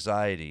much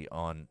anxiety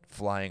on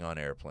flying on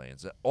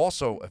airplanes.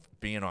 Also,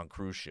 being on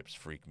cruise ships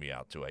freaked me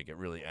out too. I get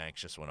really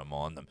anxious when I'm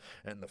on them,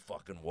 and the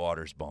fucking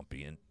water's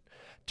bumpy, and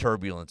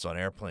turbulence on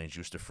airplanes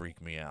used to freak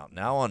me out.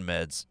 Now on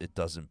meds, it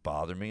doesn't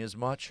bother me as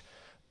much,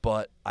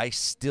 but I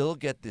still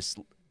get this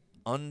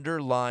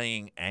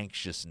underlying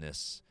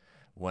anxiousness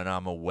when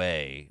I'm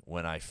away,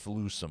 when I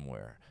flew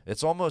somewhere.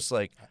 It's almost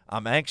like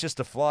I'm anxious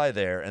to fly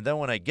there, and then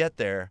when I get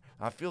there,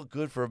 I feel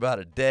good for about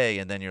a day,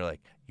 and then you're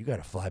like, you got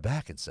to fly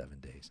back in 7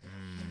 days.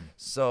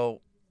 So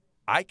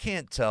I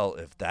can't tell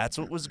if that's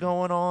what was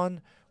going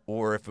on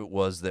or if it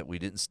was that we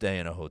didn't stay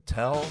in a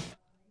hotel.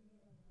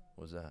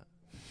 What was that?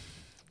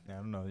 I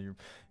don't know.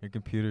 Your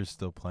computer's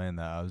still playing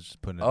that. I was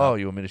just putting it Oh, up.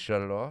 you want me to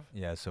shut it off?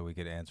 Yeah, so we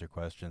could answer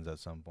questions at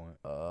some point.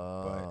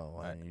 Oh,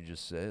 why didn't you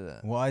just say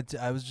that? Well,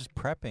 I was just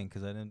prepping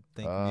because I didn't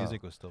think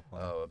music was still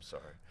playing. Oh, I'm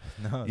sorry.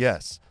 No.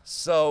 Yes.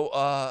 So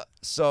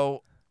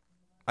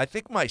I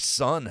think my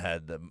son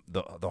had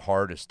the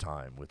hardest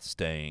time with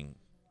staying,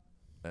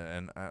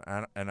 and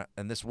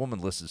this woman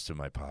listens to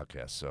my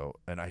podcast,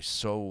 and I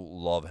so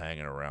love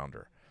hanging around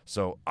her.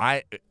 So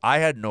I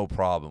had no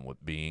problem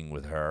with being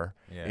with her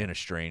in a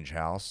strange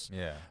house.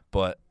 Yeah.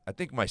 But I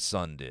think my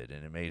son did,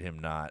 and it made him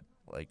not,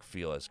 like,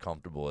 feel as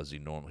comfortable as he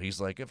normally.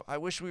 He's like, I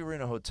wish we were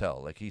in a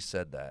hotel. Like, he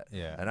said that.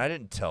 Yeah. And I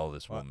didn't tell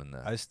this woman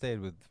that. I stayed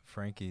with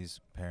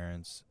Frankie's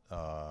parents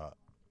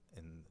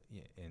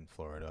in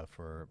Florida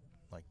for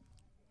like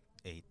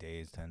 8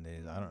 days, 10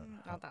 days. I don't know.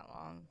 Not that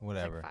long.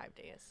 Whatever. It's like 5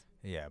 days.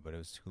 Yeah, but it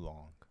was too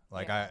long.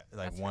 Like Yeah,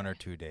 like that's 1 or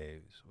fair. 2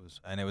 days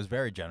and it was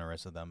very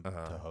generous of them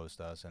Uh-huh. to host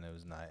us, and it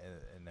was nice.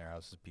 And their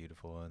house is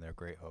beautiful, and they're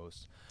great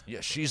hosts.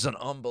 Yeah, she's an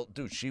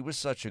dude. She was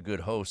such a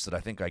good host that I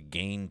think I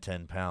gained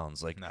 10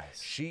 pounds. Like,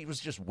 Nice. she was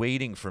just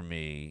waiting for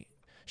me.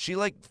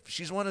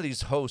 She's one of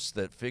these hosts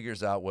that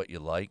figures out what you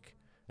like,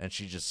 and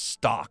she just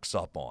stocks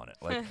up on it.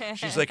 Like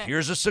she's like,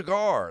 here's a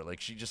cigar. Like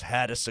she just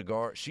had a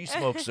cigar. She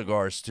smokes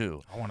cigars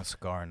too. I want a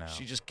cigar now.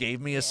 She just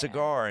gave me a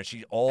cigar, and she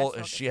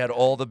had cigar.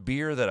 all the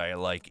beer that I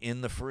like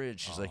in the fridge.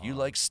 She's like, you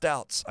like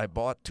stouts? I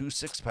bought 2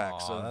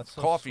 6-packs of that's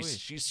so coffee.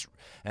 sweet.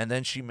 And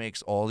then she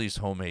makes all these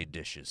homemade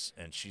dishes,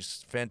 and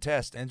she's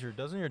fantastic. Andrew,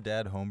 doesn't your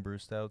dad homebrew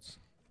stouts?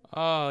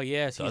 Oh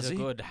yes, Does he's a he?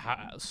 good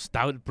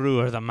stout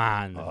brewer, the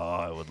man. Oh,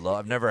 I would love.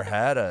 I've never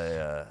had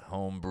a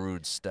home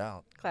brewed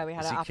stout. Glad we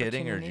had Is an he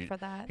kidding, or opportunity for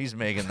that. he's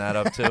making that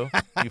up too?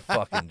 You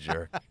fucking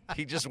jerk!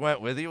 He just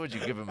went with you. Would you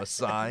give him a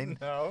sign?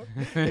 No.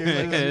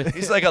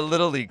 He's like a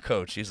little league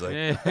coach. He's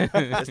like,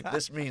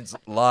 this means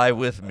lie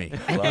with me.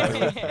 Lie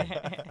with me.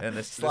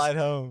 And Slide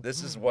home.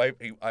 This is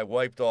I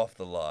wiped off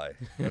the lie.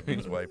 That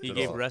means wiped He it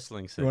gave off.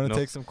 wrestling You signal. want to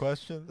take some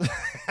questions?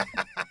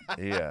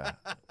 Yeah.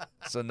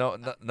 So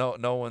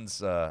no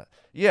one's.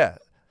 Yeah.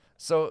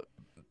 So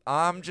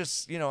I'm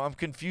just I'm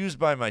confused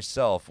by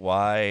myself.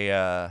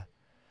 Why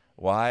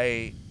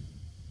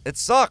it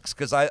sucks,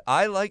 because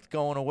I like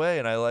going away,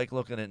 and I like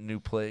looking at new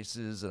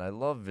places, and I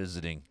love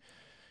visiting.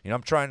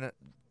 I'm trying to.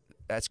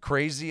 As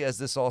crazy as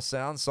this all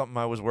sounds, something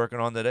I was working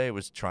on today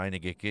was trying to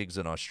get gigs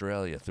in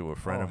Australia through a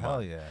friend of mine.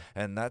 Hell yeah.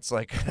 And that's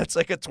like a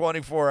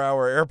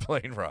 24-hour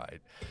airplane ride.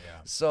 Yeah.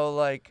 So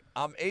like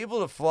I'm able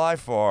to fly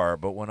far,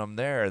 but when I'm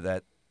there,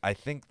 that I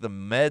think the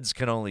meds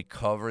can only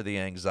cover the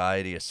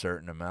anxiety a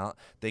certain amount.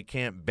 They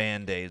can't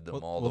Band-Aid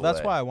them all the way. Well,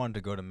 that's why I wanted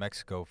to go to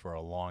Mexico for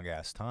a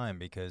long-ass time,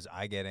 because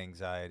I get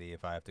anxiety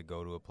if I have to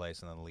go to a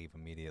place and then leave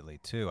immediately,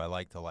 too. I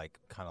like to,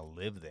 kind of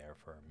live there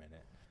for a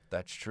minute.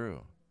 That's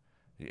true.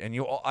 And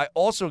I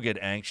also get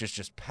anxious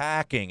just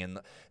packing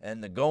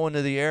and the going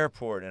to the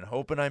airport and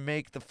hoping I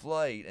make the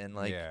flight. And,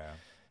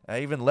 I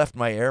even left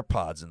my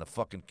AirPods in the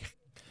fucking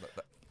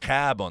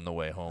cab on the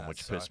way home, That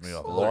which sucks. pissed me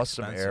off. Those are Lost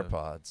some expensive.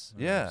 AirPods.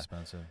 Those are Yeah.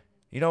 expensive.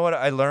 You know what?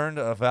 I learned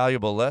a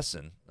valuable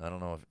lesson. I don't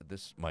know if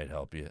this might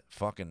help you.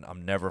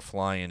 I'm never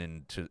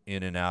flying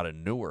in and out of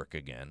Newark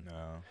again.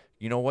 No.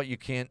 You know what? You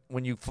can't,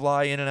 when you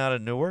fly in and out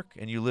of Newark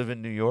and you live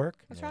in New York,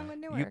 What's wrong with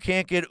Newark? you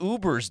can't get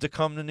Ubers to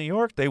come to New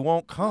York. They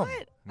won't come.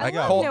 What? I I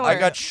got- love I got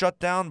Newark. shut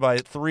down by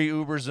 3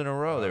 Ubers in a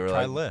row. They were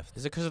Try like, Lyft.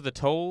 Is it because of the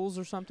tolls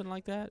or something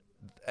like that?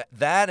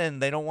 that,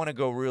 and they don't want to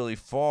go really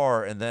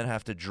far and then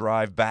have to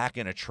drive back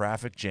in a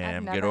traffic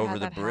jam, never get over had the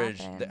that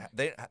bridge.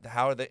 happen.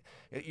 How are they?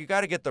 You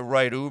got to get the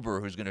right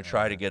Uber who's going to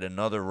try to get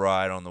another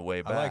ride on the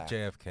way back. I like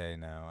JFK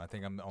now. I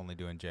think I'm only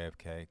doing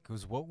JFK.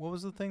 Because what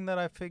was the thing that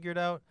I figured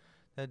out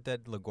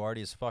that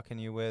LaGuardia's fucking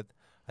you with?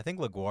 I think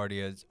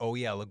LaGuardia's. Oh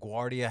yeah,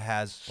 LaGuardia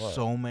has What?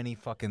 so many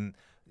fucking.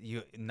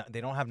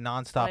 They don't have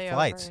nonstop Layovers,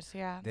 flights.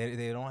 Yeah.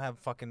 They don't have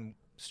fucking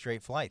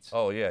straight flights.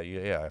 Oh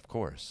yeah, of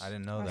course. I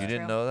didn't know That's that. You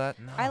didn't true. know that?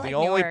 No. I like The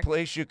only Newark.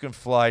 place you can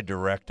fly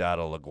direct out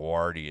of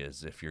LaGuardia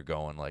is if you're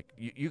going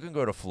you can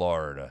go to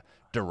Florida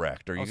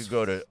direct, or you could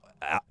go to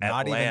Not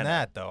Atlanta. even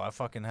that though. I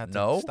fucking had to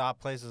No? stop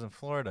places in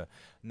Florida.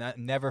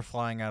 Never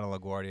flying out of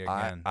LaGuardia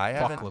again. I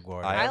Fuck haven't-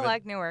 LaGuardia. I I haven't-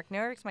 like Newark.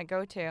 Newark's my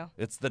go-to.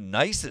 It's the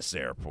nicest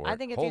airport. I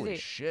think it's Holy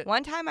easy. shit.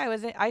 One time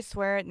I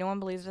swear it, no one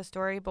believes the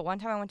story, but one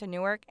time I went to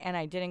Newark and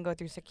I didn't go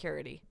through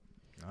security.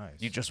 Nice.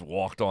 You just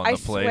walked on I the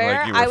plane swear,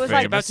 like you were I was famous.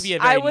 like- About to be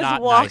a I very was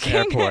not walking.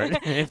 nice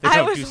airport if they I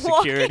don't do was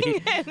security.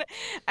 walking and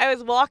I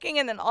was walking,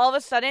 and then all of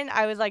a sudden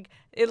I was like,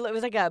 it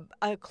was like a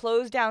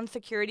closed down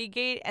security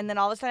gate, and then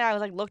all of a sudden I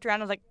was like, looked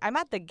around, I was like, I'm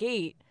at the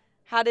gate.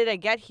 How did I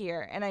get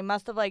here? And I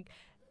must have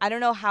I don't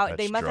know how That's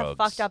they must have drugs.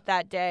 fucked up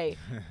that day,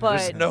 but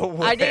There's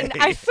no I didn't. way.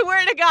 I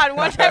swear to God,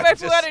 one time I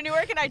flew Just- out of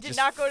Newark and I did just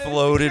not go to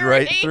floated the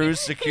right security. through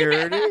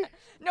security? Yeah.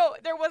 No,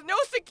 there was no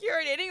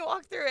security. I didn't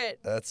walk through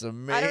it. That's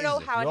amazing. I don't know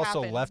how You it also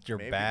happened. left your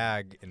Maybe.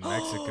 bag in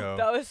Mexico.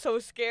 That was so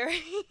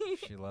scary.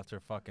 She left her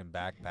fucking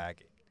backpack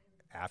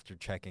after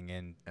checking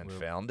in. And We-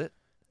 found it?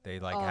 They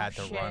Oh, had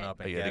to shit. run up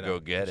Oh, and you get had to go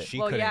him. get it. She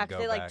well, couldn't yeah, go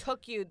because they back.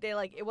 took you. They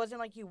it wasn't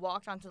like you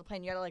walked onto the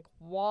plane. You had to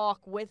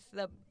walk with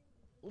the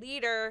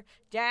leader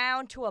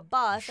down to a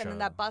bus, and then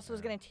that bus was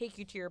gonna take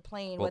you to your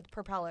plane Well, with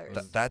propellers.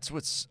 That's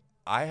what's.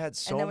 I had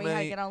so and then we had to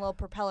many. get on a little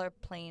propeller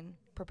plane.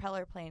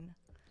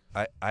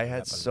 I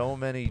had so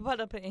many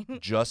Propeller plane.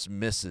 just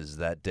misses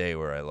that day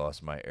where I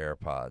lost my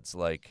AirPods.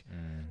 Like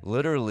Mm.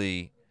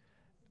 literally,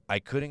 I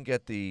couldn't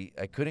get the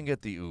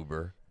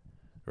Uber,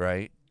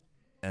 right?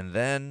 And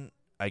then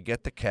I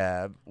get the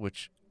cab,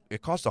 which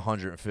it cost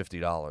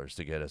 $150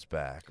 to get us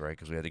back, right?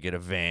 Because we had to get a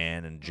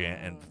van and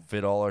and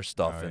fit all our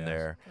stuff Oh, in yes.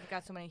 there. We've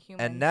got so many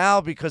humans. And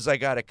now because I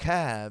got a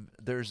cab,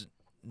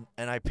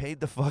 and I paid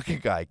the fucking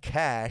guy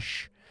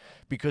cash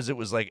because it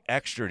was like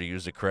extra to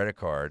use a credit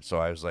card. So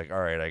I was like,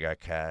 all right, I got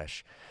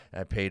cash.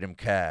 And I paid him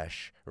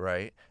cash,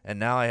 right? And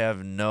now I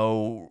have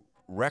no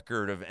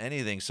record of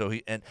anything. So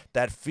and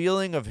that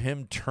feeling of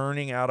him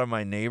turning out of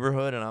my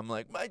neighborhood, and I'm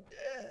like,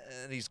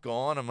 and he's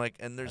gone. I'm like,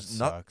 and there's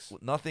That sucks.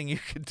 nothing you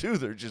can do.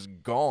 They're just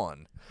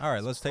gone. All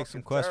right, let's take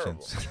some fucking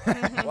questions.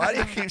 Why do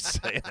you keep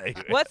saying that?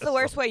 you What's the asshole?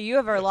 worst way you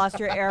ever lost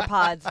your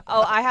AirPods?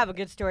 Oh, I have a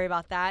good story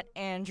about that,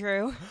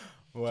 Andrew.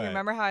 Do What? you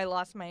remember how I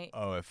lost my?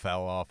 Oh, it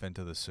fell off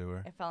into the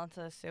sewer. It fell into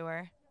the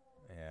sewer.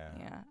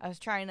 Yeah, I was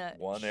trying to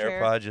One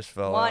share, AirPod just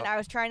fell out. I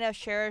was trying to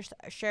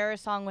share a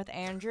song with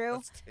Andrew,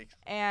 Let's take-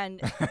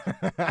 and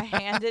I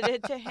handed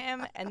it to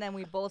him, and then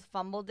we both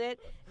fumbled it,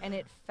 and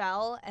it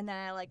fell, and then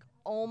I like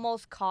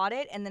almost caught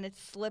it, and then it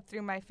slipped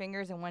through my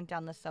fingers and went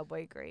down the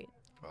subway grate.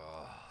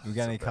 You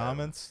got so any bad.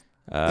 comments?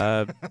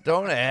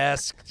 Don't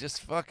ask.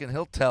 Just fucking,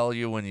 he'll tell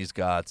you when he's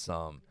got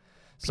some.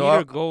 So Peter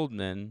I-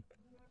 Goldman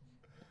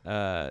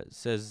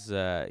says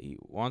he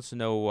wants to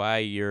know why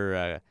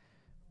your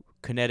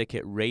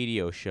Connecticut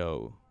radio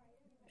show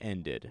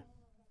ended.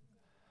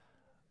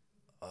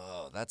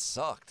 Oh, that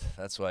sucked.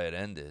 That's why it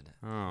ended.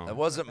 Oh. That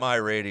wasn't my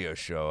radio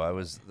show.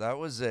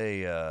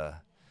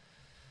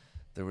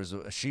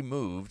 She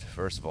moved.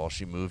 First of all,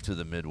 she moved to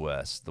the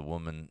Midwest. The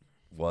woman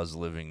was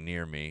living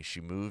near me.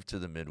 She moved to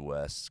the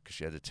Midwest because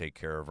she had to take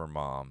care of her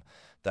mom.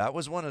 That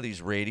was one of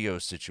these radio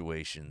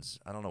situations.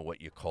 I don't know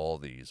what you call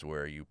these,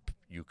 where you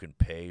can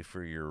pay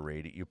for your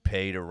radio. You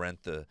pay to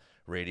rent the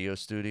radio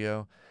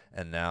studio,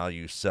 and now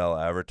you sell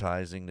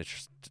advertising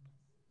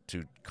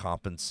to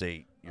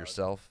compensate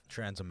yourself.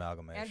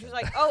 Transamalgamation. Andrew's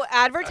like, oh,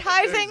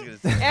 advertising?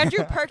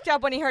 Andrew perked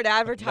up when he heard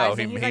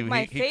advertising. He's like,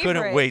 my favorite. He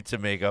couldn't wait to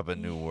make up a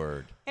new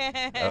word,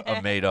 a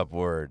made-up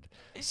word.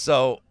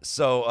 So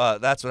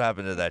that's what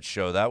happened to that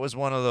show. That was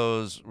one of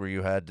those where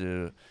you had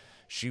to.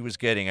 She was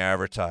getting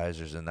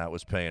advertisers, and that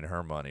was paying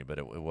her money, but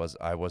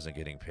I wasn't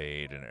getting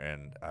paid,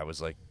 and I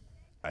was like,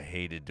 I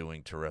hated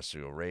doing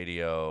terrestrial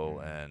radio,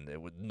 and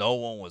no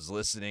one was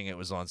listening. It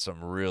was on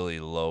some really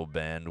low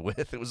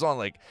bandwidth. It was on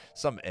like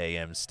some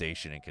AM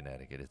station in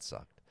Connecticut. It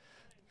sucked.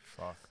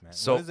 Fuck, man.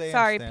 So- What does AM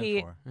Sorry, stand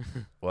Pete. for?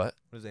 What?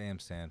 What does AM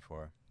stand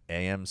for?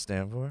 AM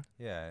stand for?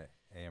 Yeah,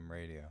 AM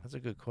radio. That's a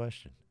good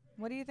question.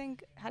 What do you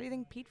think? How do you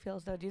think Pete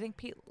feels, though? Do you think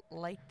Pete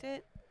liked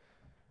it?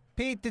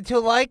 Pete, did you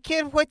like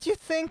it? What'd you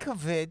think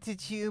of it?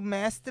 Did you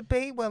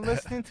masturbate while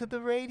listening to the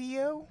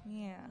radio?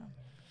 Yeah.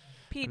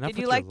 Pete, Enough did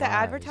you with like your the lies.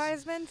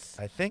 advertisements?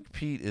 I think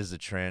Pete is a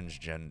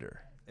transgender.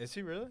 Is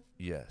he really?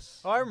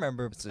 Yes. Oh, I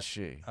remember. It's a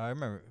she. I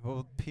remember.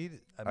 Well, Pete.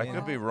 I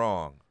could be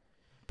wrong.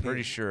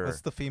 Pretty sure.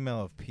 What's the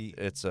female of Pete?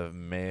 It's a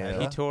male. Hedda?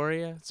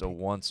 Vitoria? It's a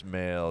once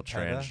male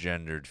Hedda?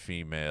 transgendered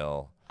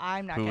female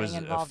I'm not who getting is a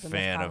involved in this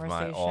fan of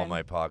conversation. all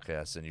my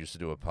podcasts and used to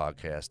do a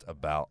podcast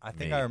about I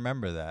think me. I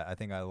remember that. I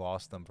think I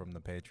lost them from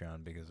the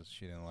Patreon because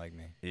she didn't like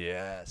me.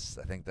 Yes,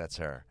 I think that's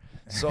her.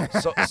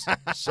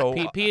 So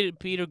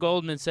Peter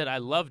Goldman said, I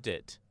loved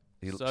it.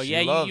 So, she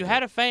yeah, loved you it.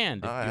 had a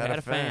fan. I You had had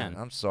a fan.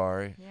 I'm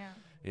sorry. Yeah.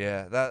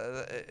 Yeah,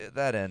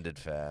 that ended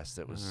fast.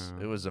 It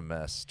was a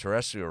mess.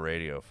 Terrestrial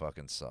radio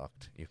fucking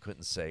sucked. You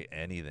couldn't say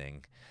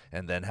anything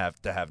and then have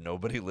to have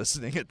nobody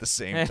listening at the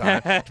same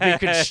time. Be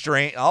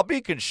constrained. I'll be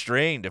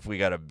constrained if we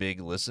got a big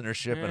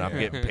listenership and I'm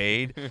getting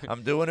paid.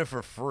 I'm doing it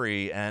for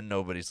free and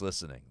nobody's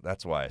listening.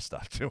 That's why I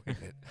stopped doing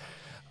it.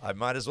 I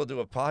might as well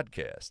do a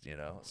podcast, you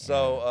know.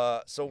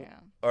 So Yeah.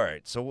 all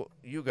right. So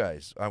you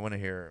guys, I want to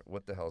hear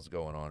what the hell's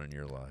going on in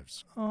your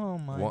lives. Oh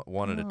my!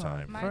 One at a God.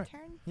 time. My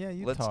turn? Yeah,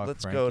 you Let's- talk.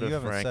 let's Frankie. go to You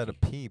haven't said a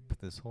Frankie. peep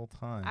this whole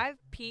time. I've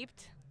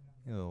peeped.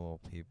 You little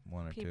peep,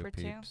 one or Peep two or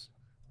two. peeps.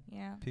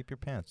 Yeah. Peep your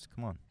pants.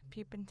 Come on.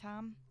 Peep and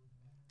Tom.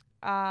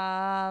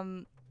 I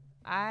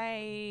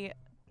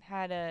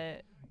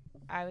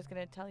was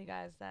going to tell you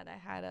guys that I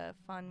had a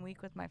fun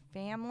week with my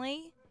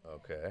family.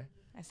 Okay.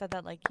 I said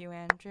that like you,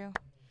 Andrew.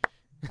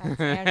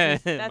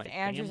 That's My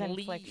Andrew's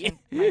family. inflection.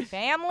 My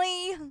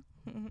family.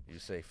 You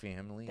say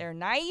family? They're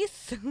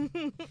nice.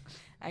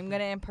 I'm going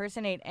to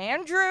impersonate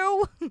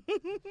Andrew.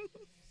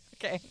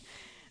 Okay.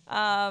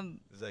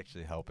 This is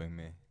actually helping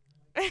me.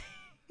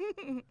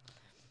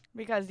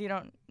 Because you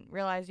don't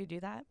realize you do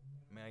that.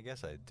 I mean, I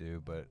guess I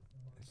do, but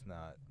it's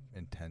not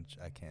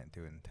I can't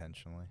do it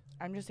intentionally.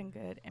 I'm just a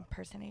good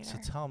impersonator. So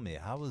tell me,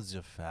 how was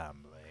your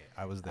family?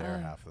 I was there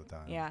half the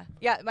time. Yeah.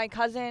 Yeah, my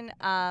cousin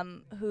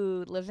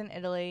who lives in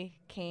Italy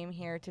came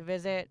here to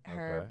visit.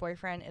 Her Okay.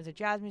 boyfriend is a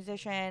jazz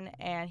musician,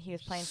 and he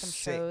was playing some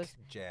Sick shows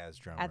jazz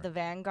drummer. at the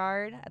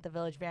Vanguard, at the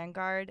Village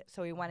Vanguard.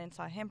 So we went and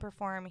saw him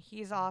perform.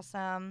 He's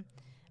awesome.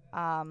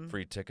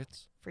 Free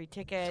tickets? Free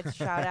tickets.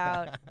 Shout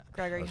out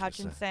Gregory I was gonna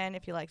say. Hutchinson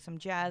if you like some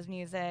jazz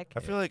music. I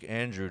feel like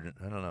Andrew,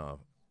 I don't know.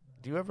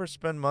 Do you ever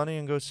spend money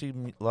and go see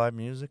live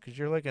music? Because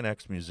you're like an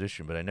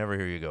ex-musician, but I never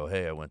hear you go,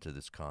 hey, I went to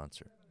this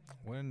concert.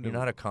 When You're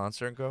not a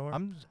concert goer?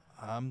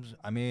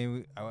 I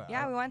mean,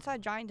 Yeah, we went and saw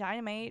Johnny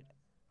Dynamite.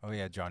 oh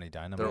yeah, Johnny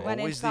Dynamite. There We are went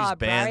and always saw these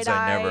bands Bright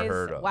I never Eyes,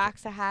 heard of.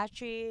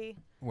 Waxahachie.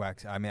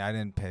 Wax. I mean, I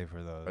didn't pay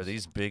for those. Are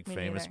these big Me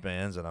famous neither.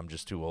 bands and I'm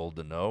just too old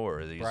to know, or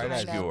are these Bright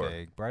Eyes is obscure?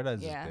 big. Bright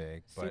Eyes Yeah, is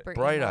big, but super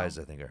Bright emo. Eyes,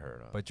 I think I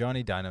heard of. but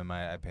Johnny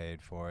Dynamite I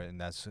paid for it,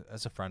 and that's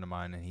a friend of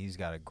mine, and he's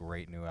got a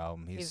great new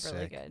album. He's He's sick.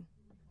 really good.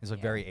 It's like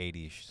Yeah. very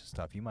 80s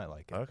stuff. You might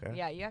like it. Okay.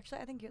 Yeah,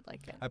 I think you'd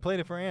like it. I played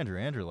it for Andrew.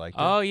 Andrew liked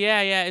it. Oh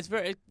yeah, it's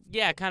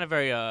kind of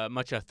very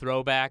much a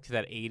throwback to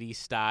that '80s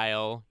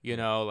style. You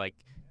know, like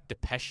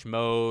Depeche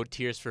Mode,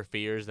 Tears for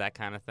Fears, that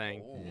kind of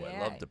thing. Ooh, I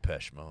Yeah. love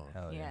Depeche Mode.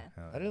 Hell yeah. Yeah.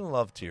 Hell I didn't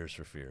love Tears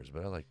for Fears,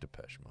 but I like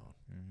Depeche Mode.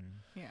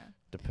 Mm-hmm. Yeah.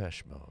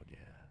 Depeche Mode, yeah.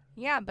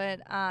 Yeah, but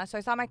so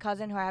I saw my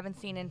cousin who I haven't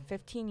seen in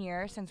 15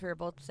 years since we were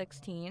both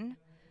 16.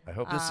 I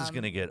hope this is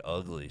gonna get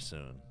ugly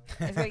soon.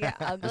 It's gonna get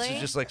ugly. This is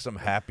just like some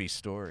happy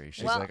story.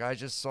 She's Well, like, I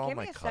just saw give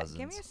me my a sec- cousins.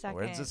 give me a second.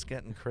 Where's this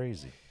getting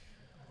crazy?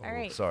 All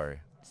right. Sorry.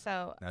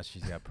 So Now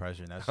she's got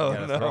pressure. Now she's Oh, got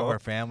to no. throw her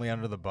family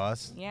under the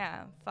bus.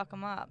 yeah, fuck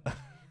them up.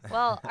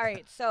 Well, all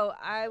right. So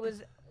I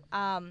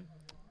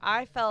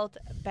felt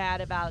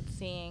bad about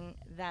seeing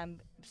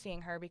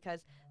her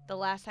because the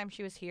last time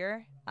she was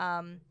here,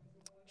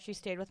 she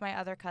stayed with my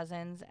other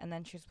cousins, and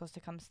then she was supposed to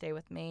come stay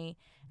with me.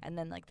 And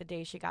then like the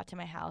day she got to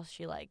my house,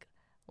 she like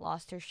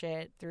lost her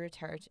shit, threw a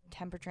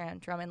temper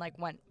tantrum, and like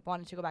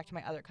wanted to go back to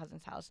my other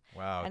cousin's house.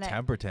 Wow, And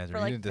temper tantrum. for,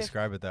 You like, didn't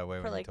describe it that way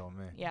for, when like, you told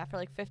me. Yeah, for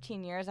like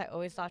 15 years, I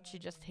always thought she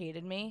just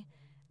hated me.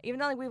 Even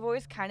though like we've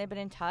always kind of been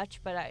in touch,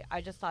 but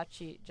I just thought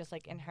she just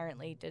like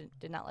inherently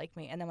did not like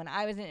me. And then when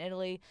I was in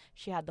Italy,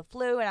 she had the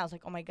flu, and I was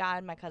like, oh my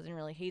God, my cousin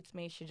really hates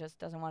me. She just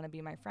doesn't want to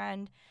be my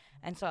friend.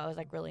 And so I was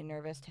like really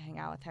nervous to hang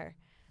out with her.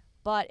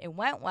 But it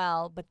went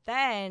well. But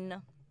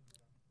then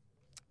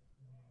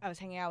I was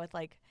hanging out with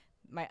like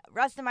my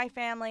rest of my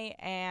family,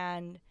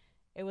 and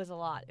it was a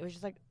lot. It was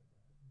just like,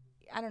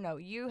 I don't know,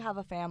 you have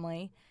a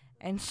family.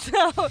 And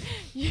so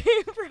you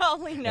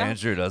probably know.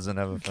 Andrew doesn't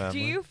have a family.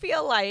 Do you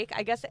feel like,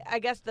 I guess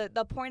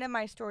the point of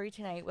my story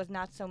tonight was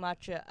not so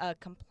much a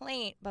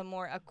complaint, but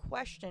more a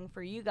question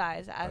for you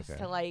guys as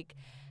to like,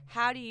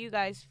 how do you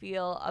guys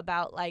feel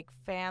about like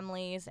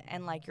families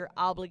and like your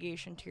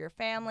obligation to your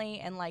family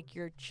and like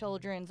your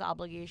children's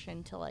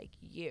obligation to like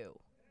you?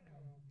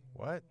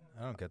 What?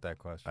 I don't get that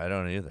question. I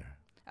don't either.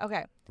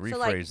 Okay. Rephrase so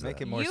like, that.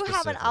 Make it more you have an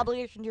specific.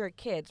 obligation to your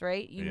kids,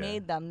 right? You Yeah.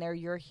 made them. They're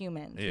your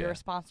humans. Yeah. You're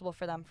responsible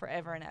for them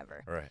forever and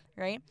ever. Right.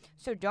 Right?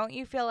 So don't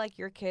you feel like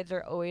your kids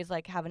are always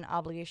like have an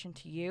obligation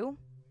to you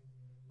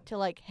to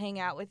like hang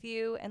out with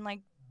you in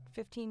like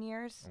 15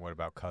 years? And what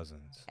about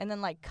cousins? And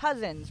then like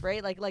cousins,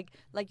 right? Like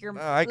your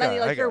I got it, I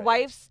your got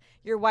it.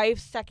 your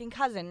wife's second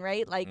cousin,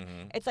 right? Like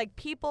Mhm. it's like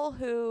people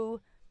who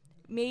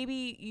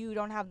maybe you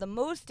don't have the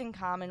most in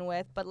common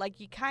with, but like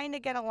you kind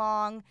of get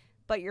along,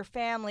 but your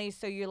family,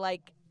 so you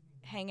like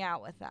hang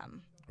out with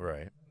them,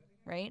 Right.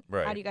 right?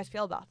 Right. How do you guys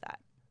feel about that?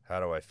 How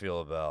do I feel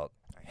about?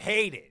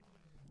 Hate it.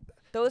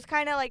 Those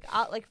kind of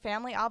like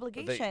family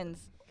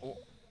obligations.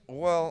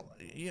 Well,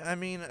 yeah, I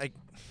mean,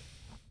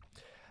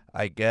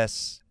 I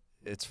guess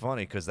it's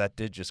funny because that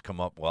did just come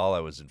up while I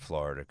was in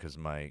Florida because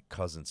my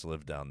cousins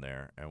lived down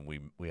there, and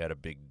we had a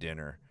big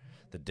dinner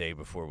the day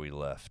before we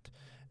left,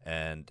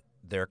 and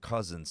they're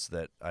cousins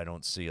that I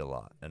don't see a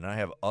lot, and I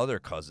have other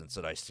cousins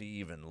that I see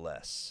even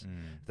less.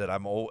 That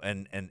I'm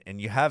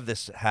and you have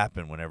this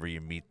happen whenever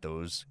you meet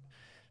those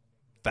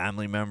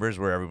family members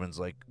where everyone's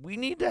like, we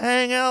need to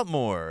hang out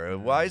more.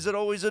 Why is it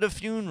always at a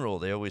funeral?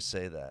 They always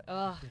say that.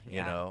 Ugh,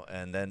 You know,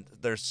 and then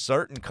there's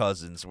certain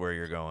cousins where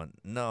you're going,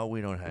 no, we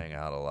don't hang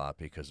out a lot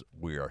because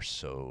we are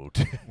so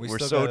we're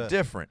still so gotta-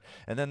 different.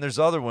 And then there's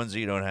other ones that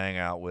you don't hang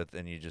out with,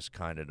 and you just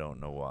kind of don't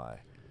know why.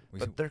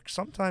 But there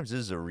sometimes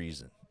is a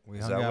reason.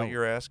 Is that what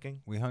you're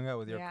asking? We hung out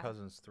with your Yeah.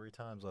 cousins 3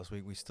 times last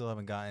week. We still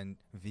haven't gotten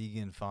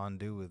vegan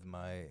fondue with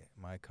my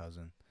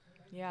cousin.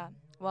 Yeah.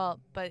 Well,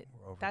 but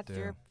We're that's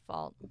overdue. your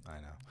fault. I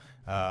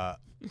know.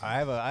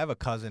 I have a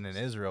cousin in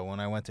Israel.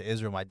 When I went to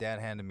Israel, my dad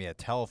handed me a I'm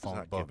telephone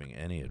not book. giving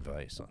any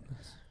advice on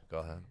this. Go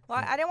ahead. Well,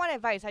 I didn't want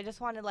advice. I just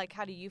wanted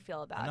how do you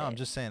feel about No, it? I'm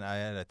just saying.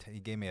 He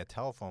gave me a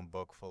telephone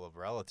book full of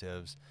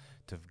relatives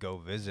to go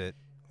visit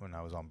when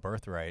I was on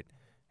Birthright,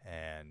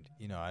 and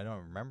I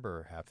don't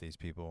remember half these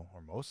people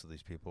or most of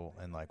these people,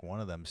 and like one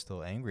of them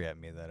still angry at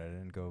me that I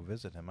didn't go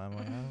visit him. I'm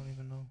like, I don't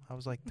even know. I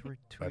was like 2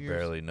 I years.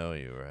 barely know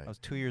you, right? I was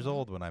 2 years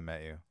old when I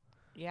met you.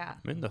 Yeah.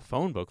 I'm in the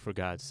phone book, for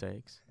God's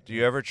sakes. Do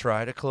you ever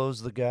try to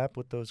close the gap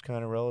with those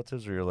kind of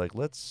relatives, or you're like,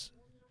 let's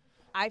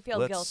I feel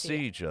let's guilty. see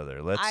each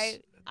other. Let's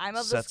I'm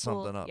of set the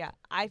school. something up. Yeah,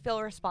 I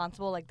feel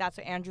responsible. Like that's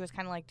what Andrew was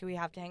kind of like. Do we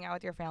have to hang out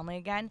with your family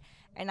again?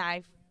 And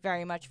I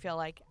very much feel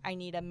like I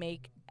need to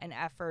make an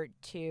effort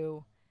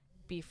to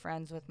be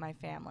friends with my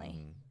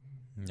family.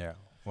 Yeah.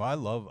 Well, I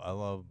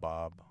love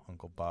Bob,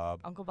 Uncle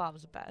Bob. Uncle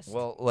Bob's the best.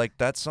 Well, like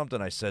that's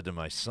something I said to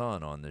my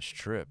son on this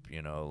trip.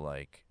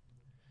 Like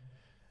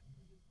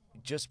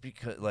just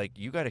because, like,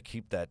 you got to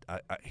keep that.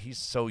 He's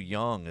so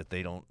young that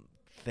they don't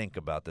think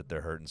about that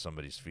they're hurting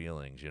somebody's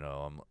feelings.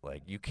 I'm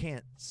like, you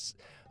can't.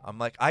 I'm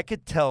like, I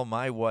could tell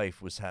my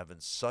wife was having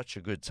such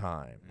a good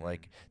time.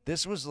 Like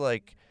this was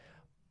like.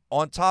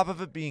 On top of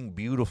it being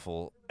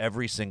beautiful,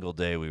 every single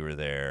day we were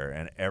there,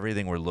 and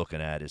everything we're looking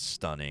at is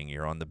stunning.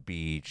 You're on the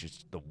beach,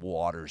 the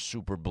water's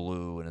super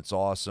blue, and it's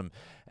awesome.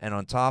 And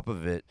on top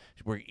of it,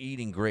 we're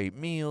eating great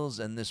meals,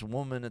 and this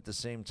woman at the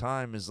same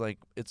time is like,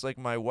 it's like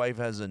my wife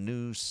has a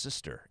new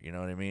sister, you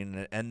know what I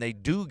mean? And they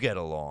do get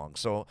along.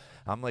 So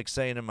I'm like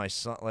saying to my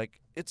son, like,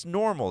 it's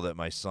normal that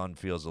my son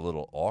feels a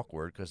little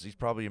awkward because he's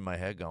probably in my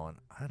head going,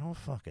 I don't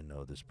fucking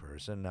know this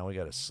person. Now we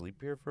got to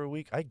sleep here for a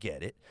week. I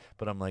get it.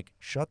 But I'm like,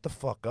 shut the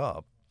fuck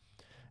up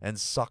and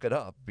suck it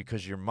up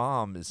because your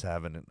mom is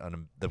having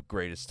the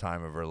greatest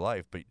time of her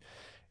life, but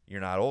you're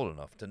not old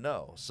enough to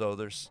know. So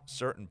there's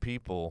certain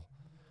people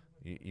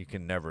you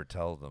can never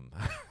tell them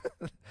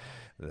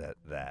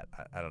that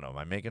I don't know. Am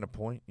I making a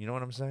point? You know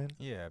what I'm saying?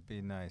 Yeah,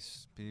 be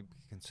nice. Be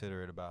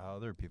considerate about how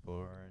other people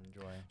are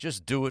enjoying.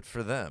 Just do it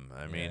for them.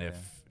 I mean, Yeah,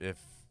 if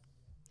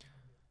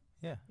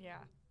Yeah.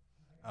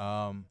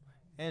 Yeah.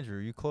 Andrew,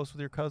 are you close with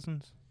your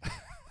cousins?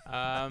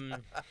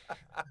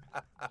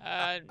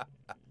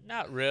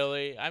 Not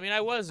really. I mean,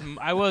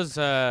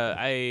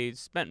 I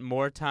spent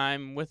more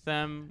time with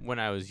them when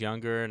I was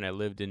younger, and I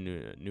lived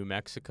in New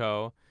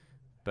Mexico.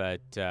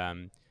 But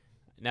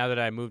now that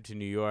I moved to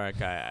New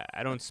York,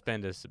 I don't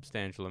spend a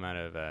substantial amount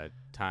of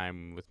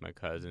time with my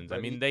cousins. But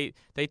I mean,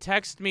 they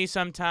text me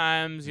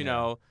sometimes. You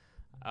know,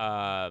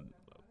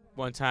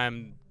 one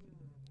time,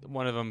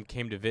 one of them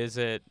came to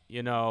visit.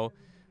 You know,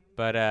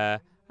 but I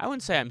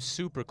wouldn't say I'm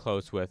super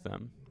close with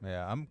them.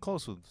 Yeah, I'm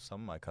close with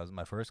some of my cousins.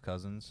 My first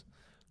cousins.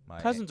 My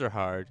Cousins are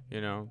hard,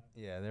 you know.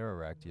 Yeah, they're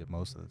erect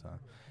most of the time.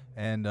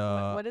 And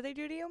What did they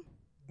do to you?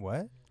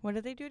 what? What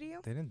did they do to you?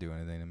 They didn't do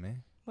anything to me.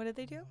 What did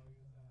they do?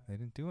 They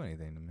didn't do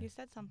anything to me. You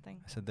said something.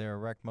 I said they're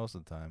erect most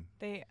of the time.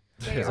 They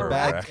They're It was a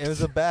erect. bad. It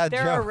was a bad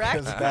They're joke. erect? It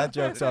was a bad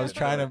joke. So I was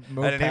trying to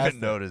move. I didn't past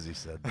even it. notice he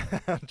said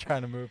that. I'm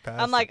trying to move past.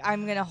 I'm it. like,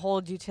 I'm gonna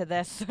hold you to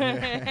this.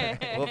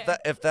 Well,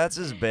 if that's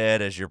as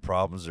bad as your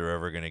problems are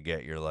ever gonna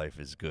get, your life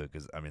is good.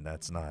 Because I mean,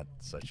 that's not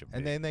such a. And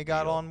big then they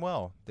got deal. on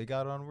well. They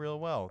got on real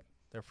well.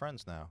 They're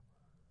friends now.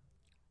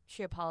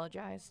 She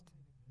apologized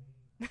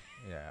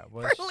Yeah. for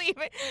Well,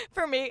 leaving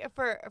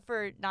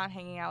for not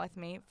hanging out with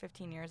me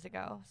 15 years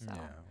ago. So, yeah.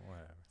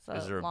 Whatever. so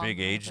Is there a long big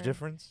age hybrid.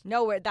 difference?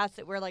 No,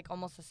 we're like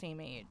almost the same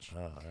age. Oh,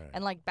 all right.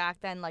 And like back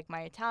then, like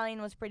my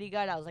Italian was pretty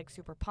good. I was like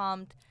super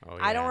pumped. Oh,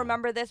 I don't yeah.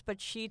 remember this,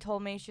 but she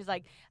told me, she's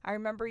like, I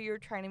remember you were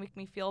trying to make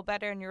me feel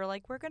better, and you were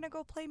like, we're gonna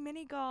go play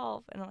mini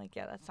golf, and I'm like,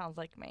 yeah, that sounds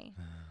like me.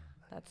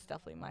 That's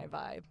definitely my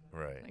vibe.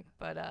 Right. Like,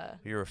 but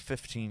You're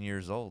 15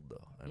 years old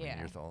though. I mean,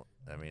 Yeah.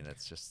 I mean,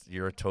 it's just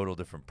you're a total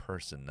different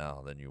person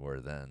now than you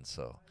were then.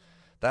 So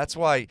that's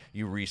why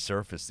you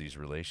resurface these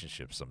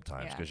relationships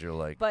sometimes Yeah. because you're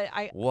like, but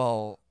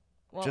well,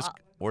 well, just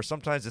or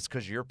sometimes it's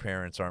because your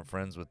parents aren't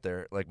friends with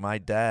their like my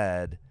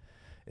dad.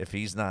 If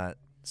he's not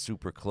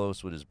super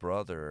close with his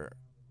brother,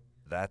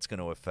 that's going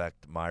to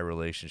affect my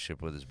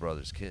relationship with his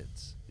brother's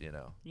kids. You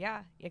know.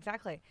 yeah,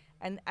 exactly.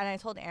 And I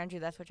told Andrew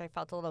this, which I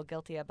felt a little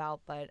guilty about,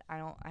 but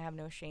I have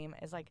no shame.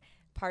 Is like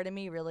part of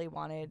me really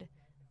wanted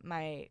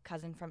my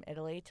cousin from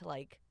Italy to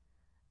like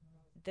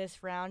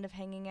this round of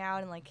hanging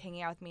out and like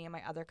hanging out with me and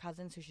my other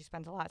cousins who she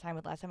spent a lot of time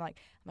with last time. I'm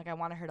like I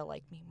wanted her to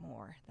like me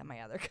more than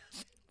my other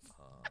cousins,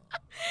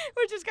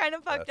 which is kind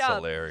of fucked That's up.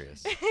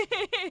 hilarious.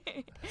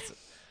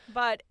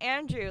 But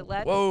Andrew,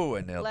 Whoa,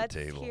 I nailed let's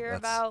the table. hear That's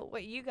about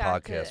what you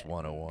got podcast to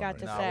 101. got right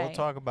to now. say. We'll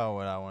talk about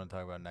what I want to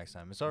talk about next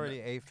time. It's already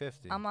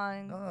 8:50. I'm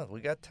on. Oh,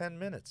 we got 10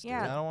 minutes.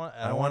 Yeah. Dude. I don't want.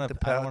 I want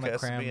the I don't wanna podcast to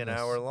cram be an this.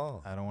 hour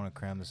long. I don't want to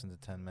cram this into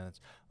 10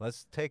 minutes.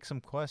 Let's take some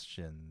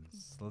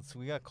questions.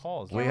 We got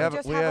calls. Can We we have-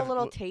 just we have have- a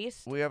little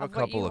taste? we have a of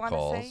what you couple of wanna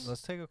calls. say?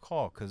 Let's take a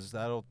call because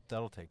that'll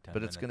take 10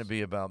 But minutes. it's going to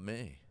be about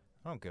me.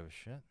 I don't give a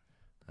shit.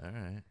 All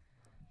right.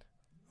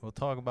 We'll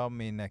talk about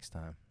me next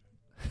time.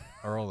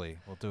 Early.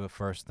 We'll do it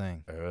first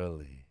thing.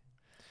 Early.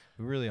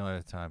 We really only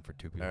have time for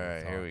two people. All to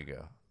right, talk. here we go.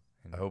 You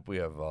I know, hope we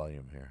have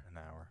volume here. an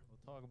hour.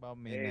 We'll talk about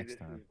me Hey, next this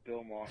time. is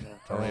Bill Maltner.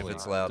 Tell me if Early.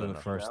 it's loud do enough.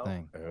 the first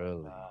thing.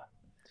 Early.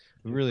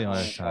 We really only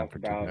have Let's time talk for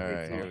two about people. All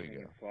right, here we vacationing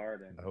go. in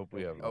Florida and I hope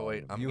we still have. Oh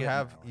wait, feeling- You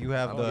have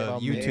I'm the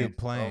getting- YouTube Oh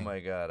playing. my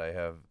God, I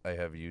have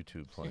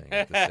YouTube playing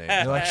at the same You're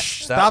time. like, That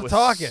stop was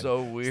talking.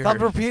 So weird. Stop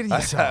repeating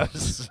That yourself.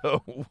 was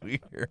so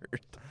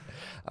weird.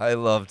 I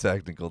love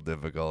technical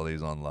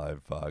difficulties on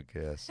live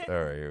podcasts.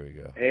 All right, here we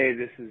go. Hey,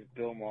 this is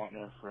Bill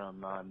Maltner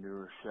from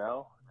New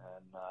Rochelle,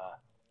 and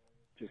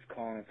just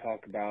calling to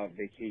talk about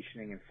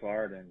vacationing in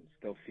Florida and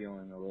still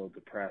feeling a little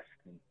depressed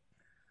and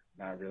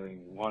not really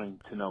wanting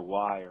to know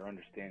why or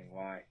understanding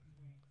why.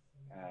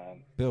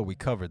 Bill, we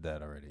covered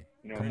that already.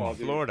 You know, Come with all on.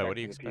 due Florida, respect what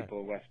do you to the expect?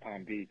 people of West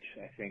Palm Beach,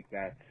 I think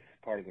that's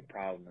part of the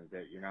problem is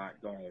that you're not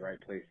going to the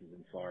right places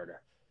in Florida.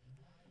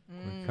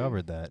 We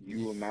covered that.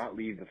 You will not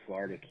leave the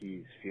Florida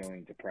Keys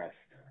feeling depressed.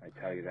 I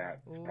tell you that.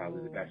 It's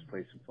probably the best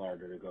place in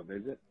Florida to go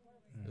visit.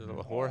 There's a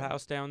little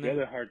whorehouse down The there.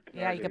 other hard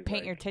Yeah, part you could is,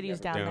 paint your like, you titties have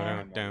a down good there. time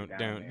while you're Don't.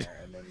 down there,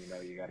 and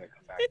then you got to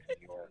come back to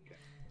New York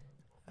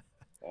and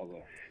all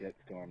the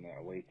shitstorm that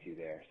awaits you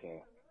there.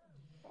 So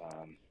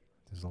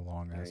This is a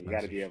long ass you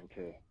got to be able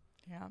to.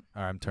 Yeah. All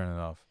right, I'm turning it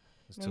off.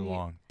 It's too Maybe-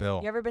 long.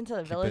 Bill. You ever been to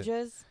the Keep it-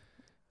 villages?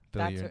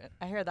 Bill, That's you're-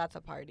 I hear that's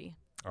a party.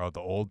 oh, the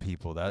old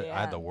people. That I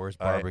had the Yeah. worst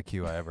I-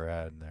 barbecue I ever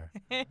had there.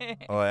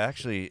 Oh, I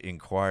actually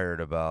inquired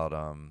about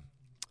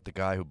the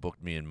guy who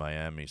booked me in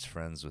Miami. He's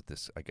friends with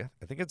this. I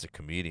think it's a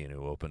comedian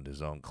who opened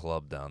his own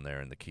club down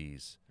there in the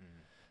Keys.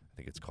 I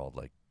think it's called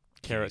like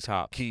Carrot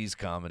Top. Keys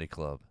Comedy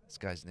Club. This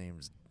guy's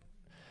name's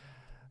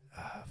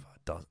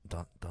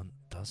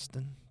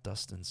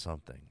Dustin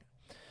something,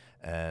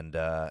 and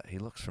he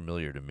looks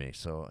familiar to me.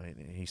 So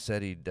he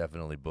said he'd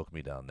definitely book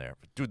me down there.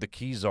 But dude, the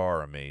Keys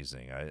are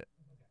amazing.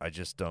 I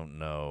just don't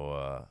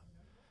know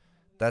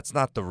that's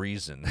not the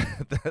reason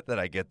that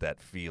I get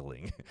that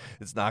feeling.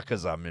 It's not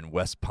because I'm in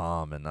West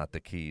Palm and not the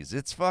Keys.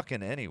 It's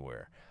fucking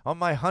anywhere. On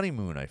my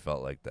honeymoon, I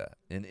felt like that.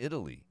 In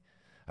Italy.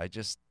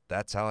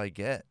 That's how I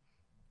get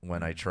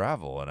when I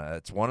travel. And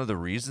it's one of the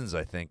reasons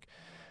I think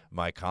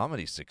my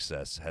comedy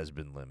success has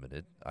been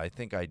limited. I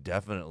think I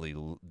definitely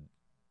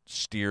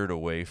steered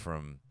away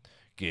from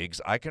gigs.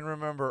 I can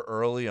remember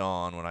early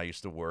on when I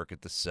used to work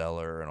at the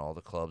Cellar and all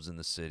the clubs in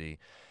the city,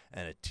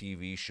 and a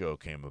TV show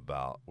came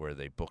about where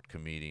they booked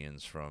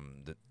comedians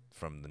from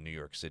the New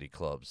York City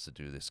clubs to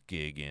do this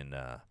gig in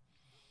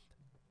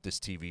this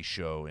TV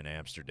show in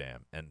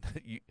Amsterdam. And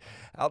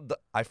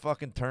I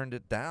fucking turned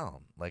it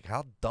down. Like,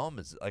 how dumb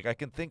is it? Like, I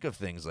can think of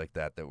things like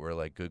that were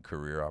like good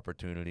career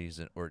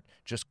opportunities or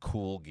just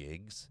cool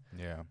gigs.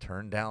 Yeah.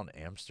 Turned down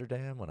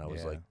Amsterdam when I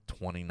was like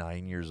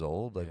 29 years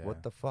old. Like,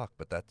 what the fuck?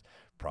 But that's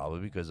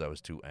probably because I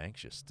was too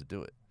anxious to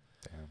do it.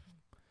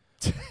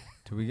 Damn.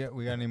 Do we got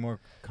any more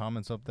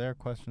comments up there?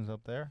 Questions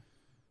up there?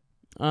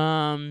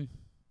 No.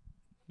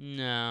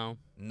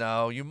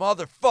 No, you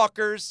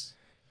motherfuckers.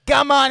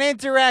 Come on,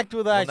 interact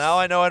with Well, us. now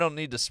I know I don't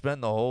need to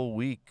spend the whole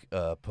week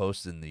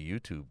posting the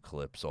YouTube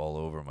clips all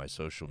over my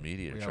social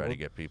media to try to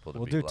get people to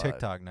be We'll do live.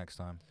 TikTok next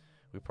time.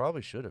 We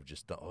probably should have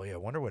just done. Oh yeah, I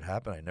wonder what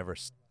happened. I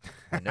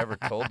never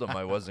told them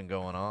I wasn't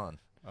going on.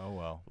 Oh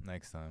well,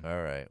 next time.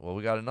 All right. Well,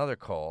 we got another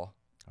call.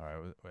 All right,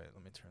 wait.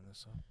 Let me turn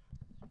this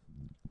up.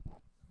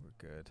 We're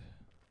good.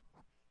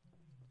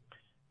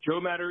 Joe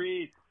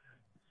Matarese.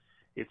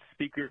 It's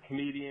speaker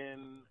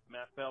comedian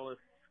Matt Bellis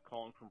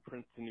calling from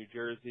Princeton, New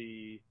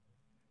Jersey.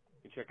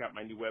 You can check out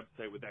my new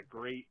website with that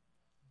great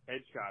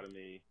headshot of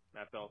me,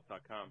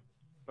 mattbellis.com.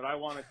 But I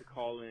wanted to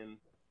call in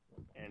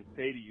and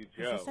say to you,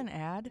 Joe, Is this an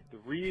ad? the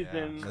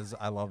reason 'cause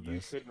I love you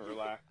this. couldn't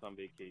relax on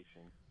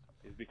vacation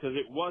is because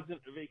it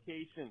wasn't a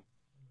vacation.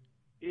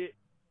 It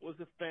was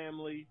a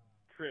family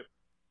trip.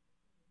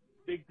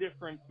 Big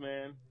difference,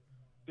 man.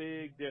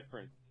 Big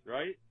difference,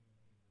 right?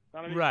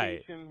 Not a Right.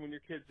 vacation when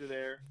your kids are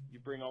there. You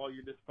bring all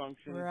your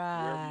dysfunctions wherever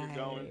Right. you're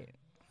going.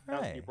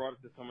 Sounds like you brought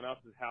it to someone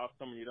else's house,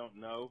 someone you don't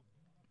know.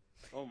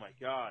 Oh, my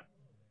God.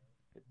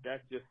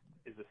 That just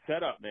is a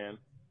setup, man.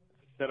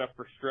 It's a setup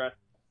for stress.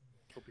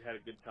 Hope you had a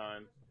good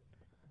time.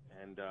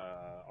 And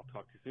I'll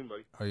talk to you soon,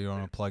 buddy. Are you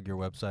going to plug your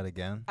website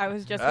again? I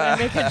was just going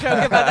to make a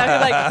joke about that.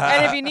 Like,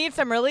 and if you need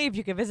some relief,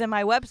 you can visit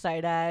my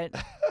website at,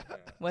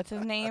 what's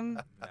his name?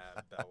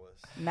 Matt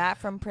Bellis.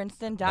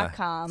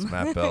 MattFromPrinceton.com. It's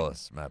Matt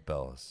Bellis. Matt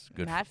Bellis.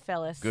 Good. Matt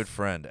Phyllis. Good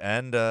friend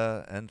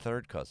and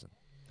third cousin.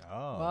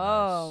 Oh,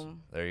 Whoa.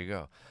 There you go.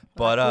 La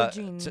But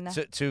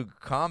cugina. to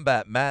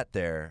combat Matt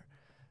there,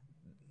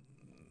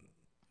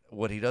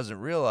 what he doesn't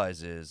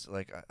realize is,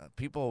 like,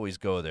 people always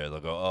go there.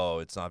 They'll go, oh,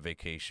 it's not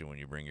vacation when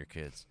you bring your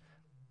kids.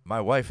 My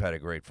wife had a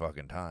great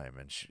fucking time,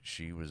 and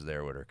she was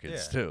there with her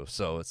kids, Yeah. too.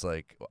 So it's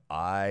like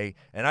I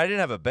didn't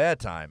have a bad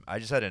time. I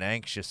just had an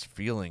anxious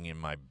feeling in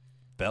my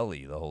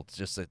belly,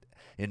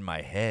 in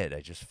my head.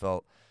 I just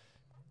felt,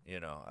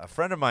 a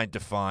friend of mine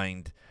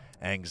defined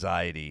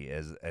anxiety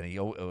as, and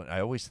I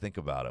always think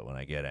about it when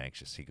I get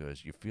anxious. He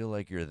goes, you feel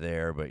like you're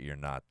there, but you're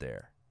not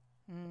there.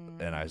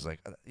 And I was like,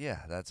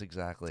 yeah, that's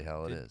exactly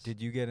how it is.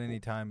 Did you get any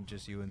time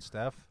just you and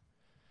Steph?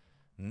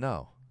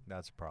 No.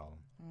 That's a problem.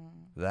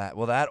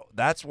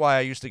 That's why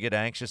I used to get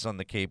anxious on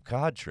the Cape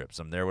Cod trips.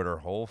 I'm there with her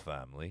whole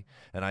family,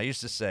 and I used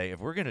to say, if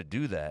we're gonna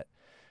do that,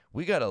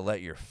 we gotta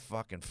let your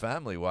fucking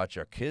family watch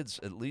our kids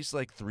at least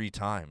like 3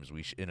 times.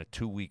 In a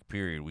 2-week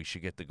period, we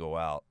should get to go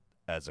out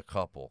as a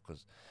couple,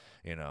 because,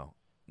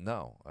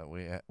 no,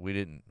 we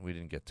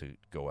didn't get to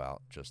go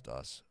out, just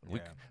us.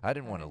 I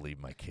didn't want to leave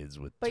my kids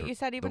with. But you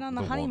said even on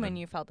the honeymoon woman.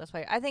 you felt this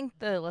way. I think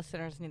the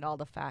listeners need all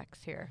the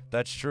facts here.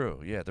 That's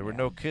true. Yeah, there were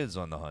no kids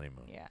on the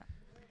honeymoon. Yeah.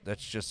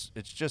 It's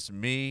just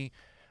me.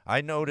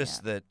 I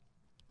noticed that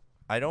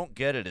I don't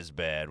get it as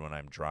bad when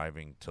I'm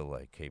driving to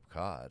like Cape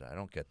Cod. I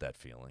don't get that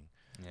feeling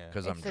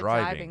because I'm It's the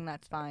driving.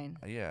 That's fine.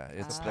 Yeah,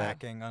 it's that.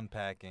 Packing,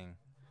 unpacking.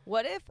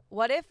 What if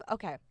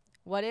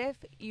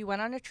you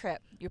went on a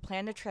trip, you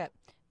planned a trip,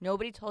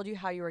 nobody told you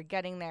how you were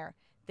getting there,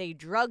 they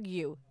drug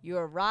you, you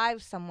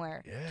arrived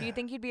somewhere. Yeah. Do you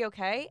think you'd be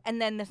okay? And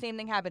then the same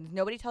thing happens.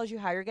 Nobody tells you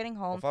how you're getting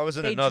home. If I was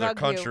in they another drug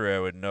country, I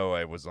would know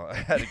I was on. I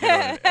had to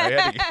get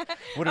on.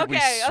 What did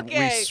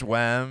we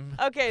swam?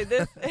 Okay,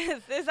 this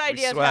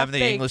idea is swam half the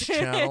baked. English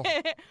Channel.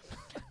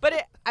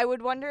 But I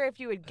would wonder if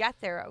you would get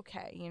there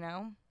okay,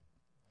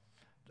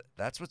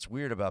 That's what's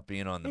weird about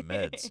being on the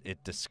meds.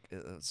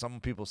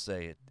 Some people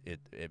say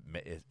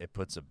it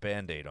puts a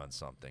Band-Aid on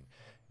something.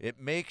 It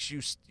makes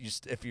you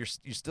if you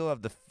still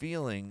have the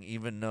feeling,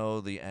 even though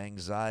the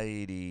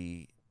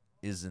anxiety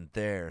isn't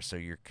there, so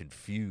you're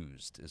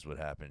confused is what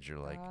happens. You're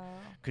like,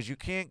 because you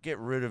can't get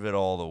rid of it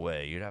all the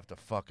way. You'd have to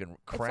fucking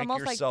crank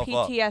yourself it's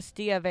almost like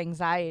PTSD of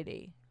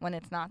anxiety when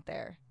it's not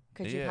there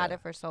because you've had Yeah.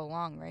 it for so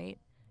long, right?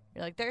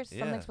 You're like, there's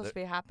something supposed to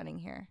be happening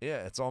here.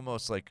 Yeah, it's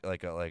almost like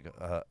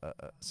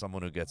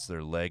someone who gets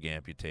their leg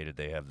amputated.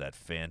 They have that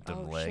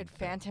phantom leg. Shit,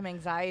 thing. phantom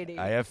anxiety.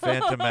 I have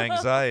phantom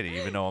anxiety,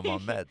 even though I'm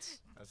on meds.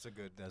 That's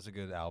a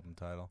good album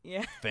title.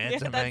 Yeah.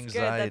 Phantom that's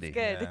anxiety.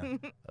 Good. That's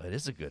good. It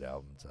is a good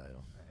album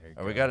title. There you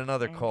All right, we go. got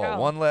another There you call. go.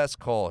 One last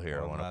call here.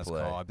 I One want last to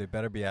play. call. They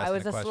better be I asking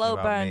was a question slow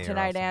about burn me or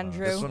tonight, else I'm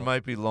Andrew. This one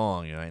might be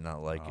long. You might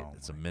not like it. Oh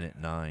It's a my minute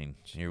God. 9.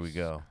 Here we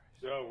go.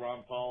 So,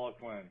 Ron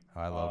Poliquin.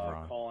 I love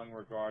Ron. Calling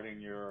regarding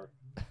your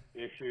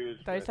issues.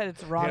 I thought you with- said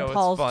it's Ron what's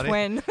Paul's funny?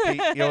 twin.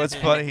 You know what's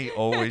funny? He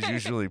always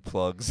usually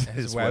plugs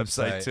his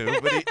website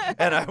website. too,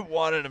 and I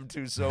wanted him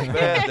to so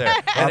bad there,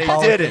 and he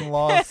Poliquin didn't.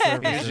 Law He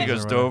Services usually or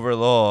goes whatever.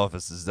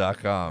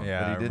 DoverLawOffices.com, Yeah,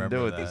 but I he didn't do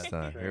remember it this that.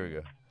 time. Here we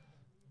go.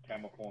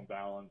 chemical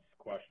imbalance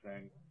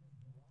questioning.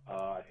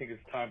 I think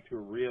it's time to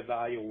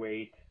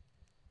reevaluate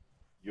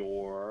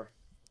your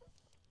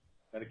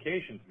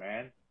medications,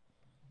 man.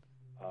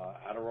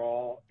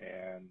 Adderall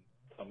and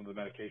some of the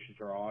medications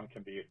you're on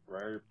can be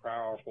very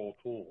powerful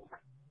tools.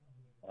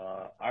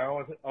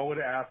 I would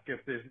ask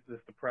if this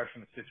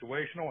depression is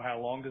situational, how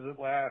long does it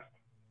last?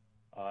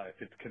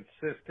 If it's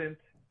consistent,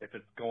 if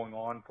it's going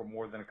on for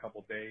more than a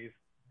couple days,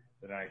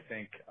 then I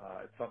think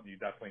it's something you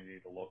definitely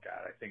need to look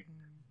at. I think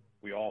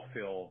we all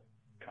feel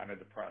kind of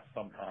depressed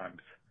sometimes,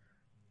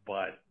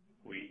 but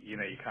you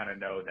kind of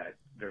know that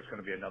there's going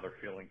to be another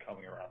feeling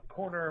coming around the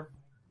corner.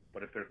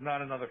 But if there's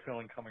not another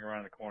feeling coming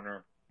around the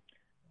corner,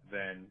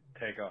 then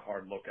take a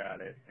hard look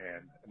at it,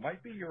 and it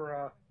might be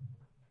your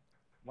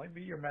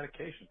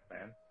medications,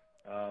 man.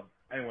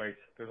 Anyways,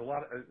 there's a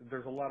lot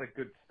of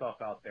good stuff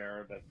out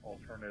there that's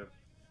alternative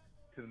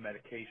to the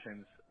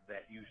medications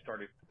that you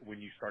started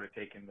when you started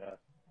taking the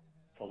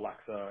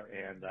Celexa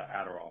and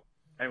Adderall.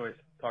 Anyways,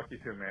 talk to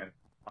you soon, man.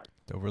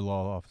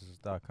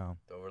 DoverLawOffices.com.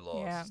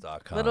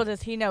 DoverLawOffices.com. Little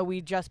does he know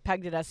we just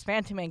pegged it as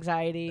phantom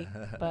anxiety,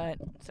 but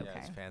it's okay. Yeah,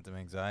 it's phantom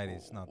anxiety.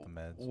 It's not the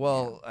meds.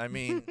 Well, I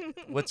mean,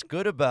 what's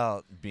good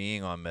about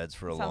being on meds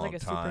for a Sounds long like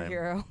a time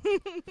superhero.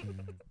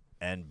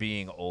 and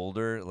being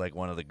older, like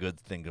one of the good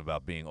things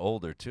about being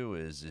older too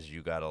is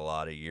you got a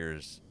lot of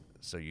years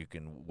so you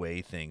can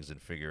weigh things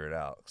and figure it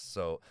out.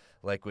 So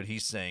like what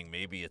he's saying,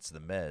 maybe it's the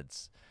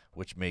meds,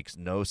 which makes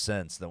no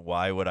sense. Then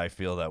why would I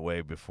feel that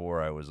way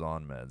before I was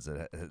on meds?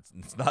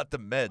 It's not the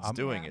meds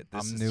doing it.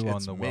 This I'm is new on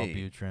it's the me.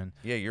 Wellbutrin.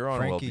 Yeah, you're on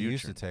Frankie Wellbutrin.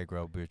 used to take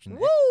Wellbutrin.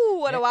 Woo!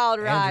 What a wild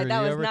ride. Andrew, That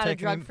you was ever not a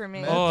taken drug for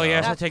me. meds? Oh,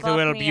 yes, I That take the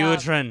fucked me up.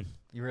 Wellbutrin.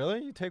 You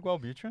really? You take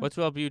Wellbutrin? What's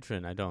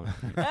Wellbutrin? I don't.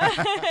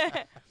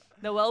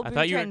 The Wellbutrin. I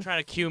thought you were trying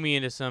to cue me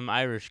into some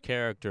Irish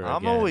character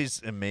I'm again.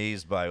 always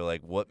amazed by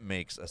like what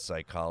makes a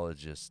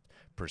psychologist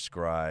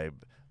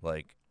prescribe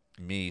like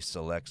me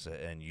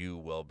Celexa and you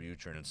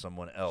Wellbutrin and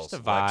someone else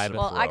Just a vibe.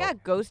 Well, I Lexapro.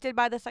 got ghosted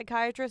by the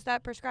psychiatrist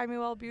that prescribed me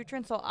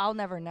Wellbutrin, so I'll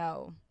never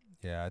know.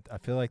 Yeah, I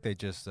feel like they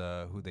just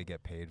who they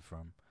get paid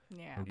from.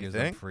 Yeah. Who You gives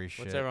them think? free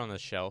shit. What's ever on the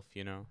shelf,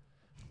 you know?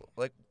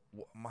 like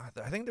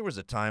I think there was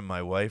a time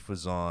my wife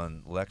was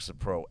on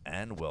Lexapro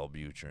and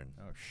Wellbutrin,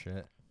 Oh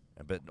shit.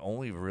 but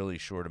only a really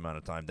short amount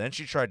of time. Then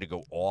she tried to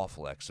go off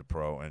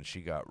Lexapro and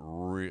she got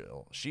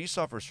real. She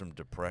suffers from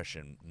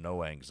depression,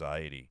 no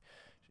anxiety.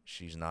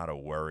 She's not a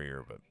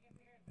worrier, but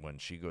when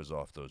she goes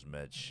off those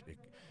meds,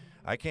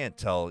 I can't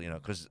tell,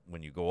 because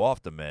when you go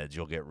off the meds,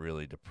 you'll get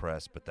really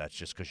depressed, but that's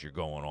just because you're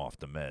going off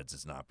the meds.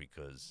 It's not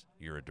because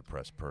you're a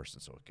depressed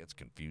person, so it gets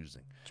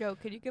confusing. Joe,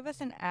 could you give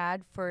us an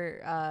ad for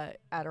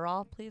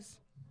Adderall, please?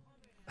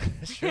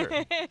 Sure.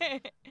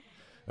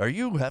 Are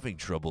you having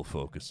trouble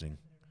focusing?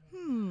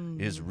 Hmm.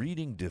 Is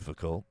reading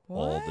difficult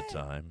all the What?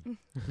 time?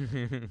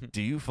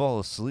 Do you fall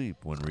asleep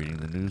when reading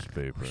the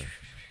newspaper?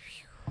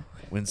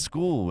 When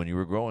school, when you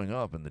were growing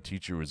up and the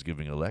teacher was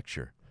giving a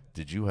lecture,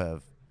 did you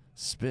have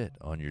spit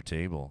on your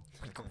table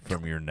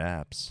from your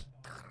naps?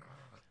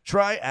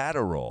 Try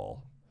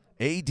Adderall.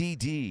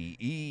 Adderall.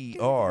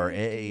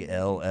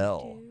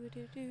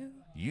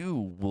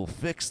 You will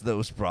fix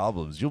those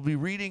problems. You'll be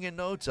reading in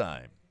no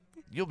time.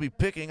 You'll be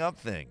picking up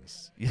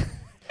things.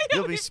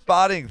 You'll be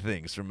spotting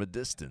things from a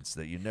distance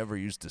that you never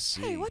used to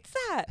see. Hey, what's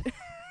that?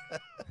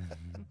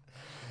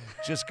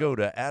 Just go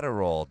to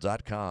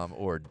Adderall.com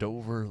or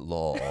Dover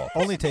Law Office.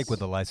 Only take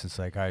with a licensed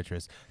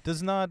psychiatrist.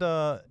 Does not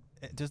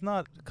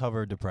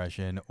cover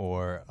depression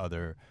or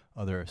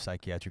other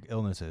psychiatric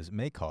illnesses.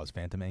 May cause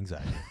phantom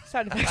anxiety.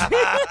 Sound effects.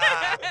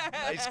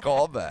 Nice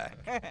callback.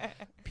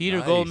 Peter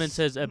Nice. Goldman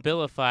says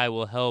Abilify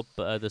will help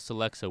the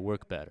Celexa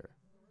work better.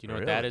 Do you know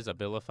what that Really? is,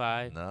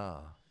 Abilify? No.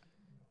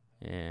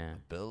 Yeah.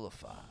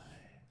 Abilify.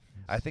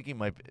 I think he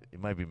might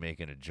be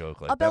making a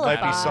joke. Like that might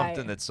be Abilify.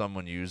 something that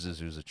someone uses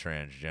who's a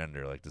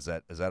transgender. Like is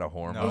that a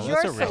hormone? No, Is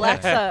that's your a real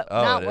Celexa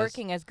Oh, not it is?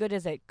 working as good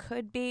as it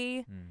could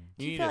be?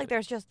 Do you need feel a- like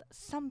there's just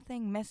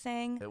something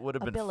missing? It would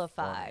have been Abilify.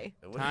 funny.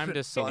 It would've Time been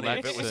to funny if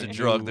it select was a a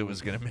drug new- that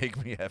was going to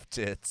make me have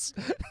tits,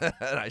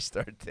 and I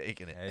started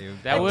taking it. Hey,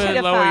 That would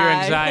Identify. lower your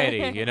anxiety,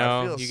 you I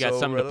know? feel You got so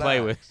something to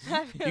play with.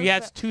 relaxed. You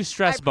got two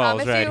stress I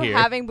balls promise right you, here.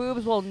 having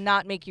boobs will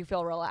not make you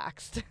feel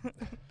relaxed.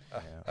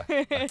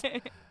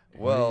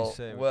 Well,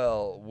 say?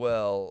 well.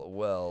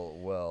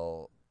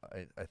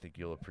 I think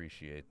you'll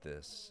appreciate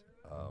this.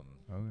 Okay.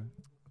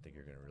 I think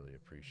you're going to really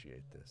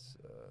appreciate this,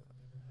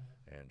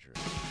 Andrew.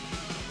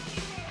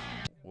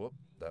 Whoop,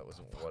 that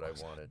wasn't what I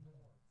wanted.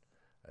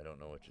 I don't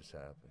know what just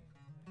happened.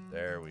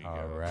 There we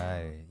All go.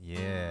 right.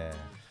 Yeah.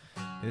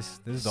 This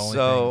is the only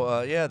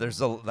So, yeah,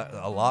 there's a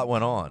lot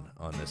went on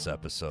this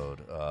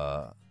episode.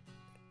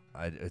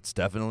 It's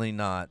definitely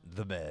not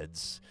the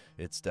meds.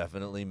 It's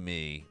definitely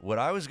me. What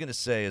I was going to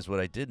say is what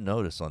I did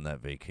notice on that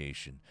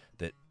vacation,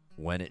 that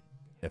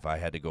if I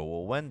had to go,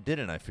 well, when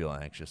didn't I feel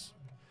anxious?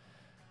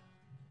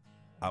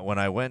 When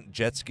I went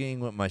jet skiing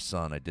with my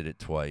son, I did it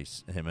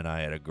twice. Him and I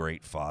had a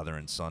great father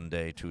and son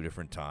day 2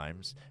 different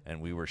times,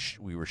 and we were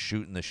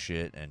shooting the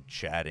shit and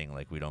chatting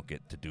like we don't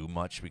get to do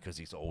much because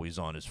he's always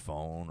on his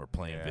phone or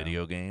playing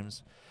video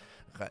games.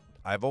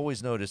 I've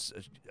always noticed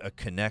a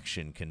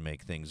connection can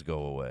make things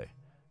go away,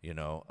 and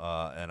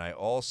I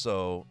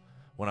also,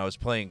 when I was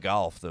playing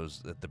golf,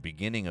 those at the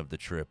beginning of the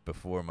trip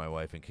before my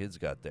wife and kids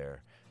got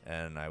there,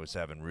 and I was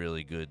having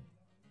really good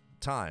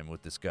time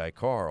with this guy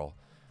Carl,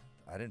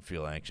 I didn't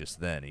feel anxious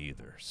then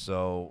either.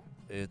 So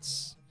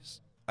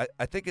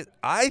I think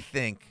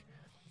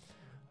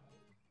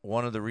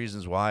one of the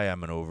reasons why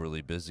I'm an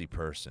overly busy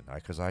person,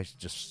 because I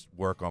just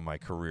work on my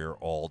career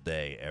all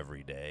day,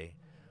 every day.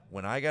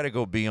 When I got to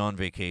go be on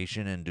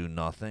vacation and do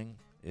nothing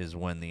is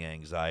when the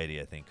anxiety,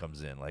 I think,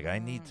 comes in. Like, I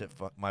need to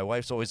my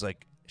wife's always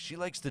like, she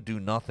likes to do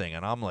nothing,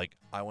 and I'm like,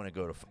 I want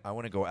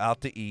to go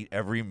out to eat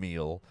every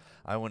meal.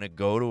 I want to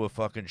go to a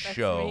fucking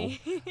show.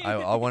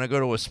 I want to go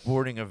to a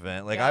sporting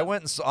event. Like, I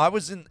went and I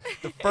was in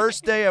the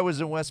first day I was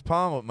in West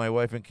Palm with my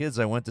wife and kids.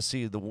 I went to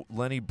see the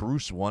Lenny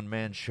Bruce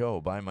one-man show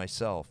by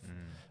myself.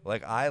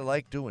 Like, I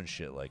like doing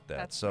shit like that.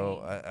 That's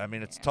so sweet. I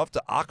mean, it's tough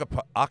to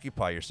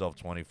occupy yourself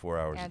 24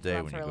 hours a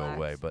day when you go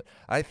away. But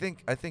I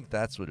think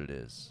that's what it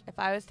is. If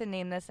I was to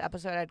name this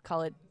episode, I'd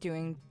call it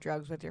 "Doing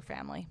Drugs with Your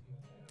Family."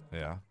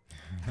 Yeah.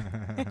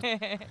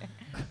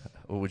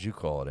 What would you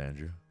call it,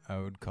 Andrew? I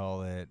would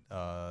call it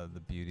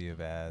the beauty of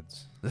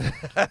ads.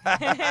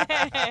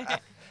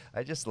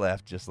 I just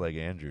laughed just like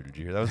Andrew. Did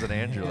you hear? That was an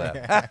Andrew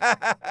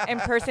laugh.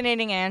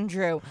 Impersonating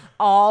Andrew.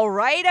 All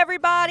right,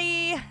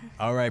 everybody.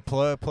 All right,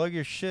 plug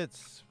your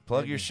shits.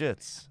 Plug your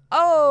shits.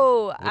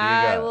 Oh, do you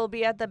I got? will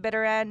be at the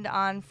Bitter End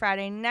on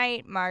Friday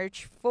night,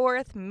 March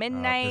 4th, This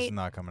midnight. is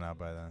not coming out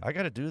by then. I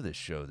got to do this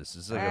show. This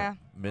is like Yeah.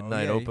 a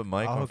midnight yeah, open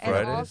mic I'll on hook you and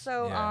up. Fridays.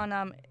 also Yeah.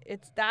 on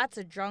that's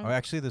a drunk, Oh,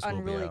 actually, this will be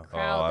unruly out.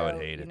 crowd. Oh, I would though,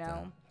 hate you it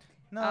know.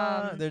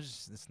 No,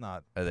 it's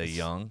not. Are they it's-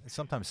 young? It's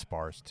sometimes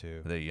sparse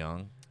too. Are they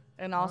young?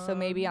 And also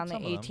maybe on the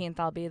some of them. 18th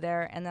I'll be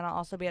there, and then I'll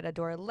also be at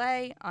Adore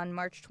Lay on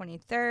March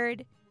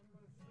 23rd,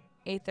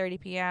 8:30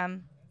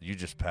 p.m. You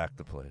just packed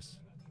the place.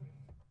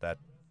 That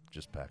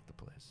just packed the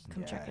place.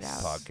 Come check it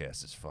Yes. out.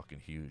 Podcast is fucking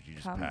huge. You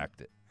just Come.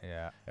 packed it.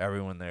 Yeah.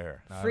 Everyone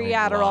there. I Free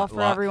don't- Adderall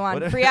for everyone.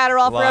 what- Free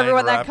Adderall for line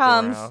everyone that wrapped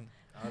comes. around.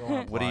 I don't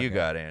wanna What do plug you it.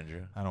 got,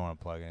 Andrew? I don't want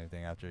to plug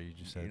anything after you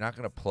just You're said. not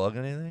going to plug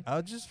anything?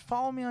 Just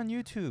follow me on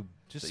YouTube.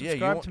 Just So, yeah, you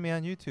subscribe want- to me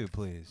on YouTube,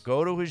 please.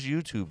 Go to his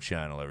YouTube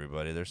channel,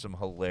 everybody. There's some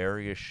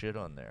hilarious shit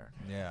on there.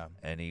 Yeah.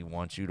 And he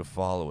wants you to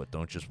follow it.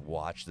 Don't just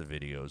watch the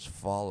videos.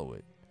 Follow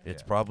it.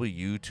 It's Yeah. probably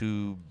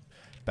YouTube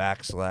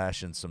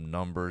 / and some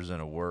numbers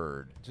and a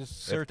word.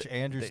 Just search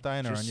Andrew They-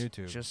 Steiner just- on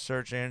YouTube. Just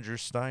search Andrew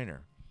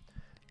Steiner.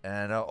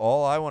 And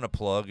all I want to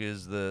plug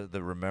is the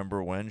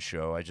Remember When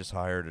show. I just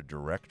hired a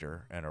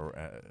director and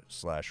a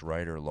 /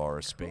 writer,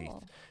 Laura Spaeth,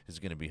 Cool. is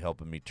going to be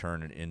helping me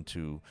turn it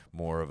into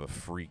more of a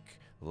freak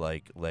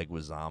like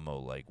Leguizamo,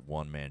 like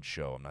one-man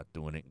show. I'm not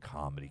doing it in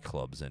comedy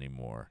clubs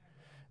anymore.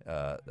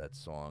 That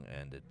song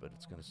ended, but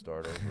it's going to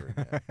start over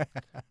again.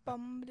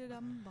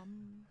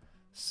 Bum-da-dum-bum.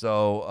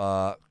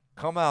 So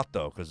come out,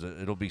 though, because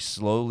it'll be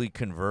slowly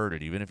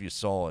converted. Even if you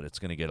saw it, it's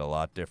going to get a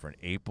lot different.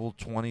 April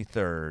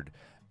 23rd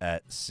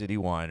at City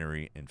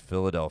Winery in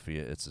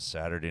Philadelphia. It's a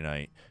Saturday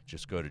night.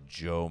 Just go to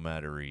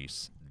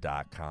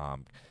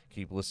joematarese.com.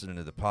 Keep listening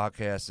to the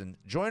podcast and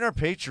join our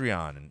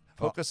Patreon and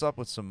hook us up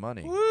with some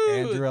money. Woo!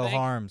 Andrew L. Thank-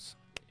 Harms.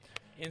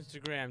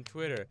 Instagram,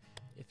 Twitter.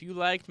 If you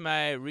liked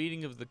my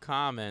reading of the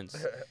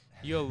comments,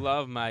 you'll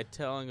love my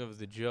telling of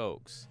the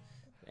jokes.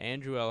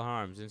 Andrew L.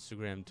 Harms,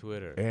 Instagram,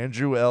 Twitter.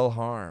 Andrew L.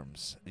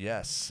 Harms.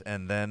 Yes.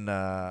 And then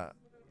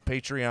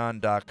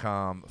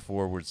patreon.com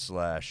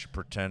 /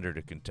 pretender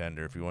to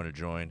contender. If you want to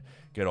join,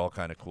 get all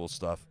kind of cool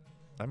stuff.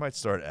 I might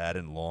start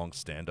adding long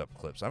stand-up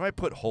clips. I might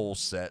put whole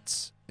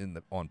sets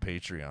on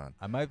Patreon.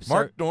 I might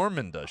Mark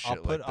Norman does I'll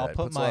shit put- like I'll that.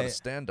 put Puts a lot my- of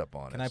stand-up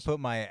on it. Can I put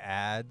my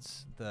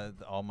ads,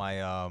 all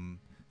my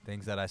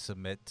things that I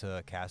submit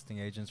to casting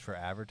agents for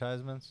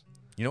advertisements?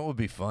 You know what would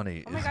be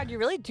funny? Oh my is God, you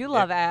really do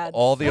love ads.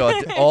 all the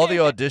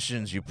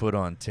auditions you put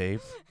on tape.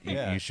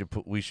 Yeah.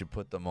 We should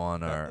put them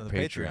on our The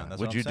Patreon. That's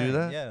Would what you I'm do saying.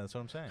 that? Yeah, that's what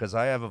I'm saying. Because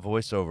I have a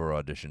voiceover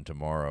audition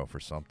tomorrow for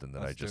something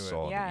that I Let's just do it.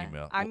 saw in Yeah, the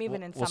email. I'm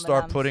even in We'll some of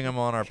start them. putting them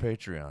on our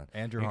Patreon.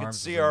 Andrew You can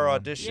Harms see is our in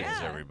one. auditions,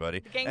 Yeah. everybody.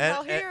 The gang's and,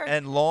 all here.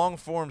 and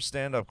long-form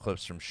stand-up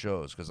clips from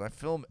shows, because I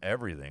film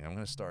everything. I'm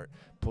going to start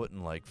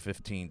putting like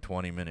 15,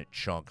 20-minute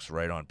chunks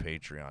right on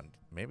Patreon.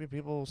 Maybe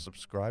people will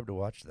subscribe to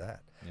watch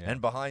that. Yeah.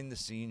 And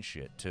behind-the-scenes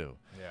shit, too.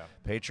 Yeah.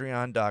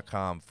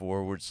 Patreon.com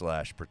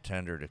 /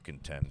 pretender to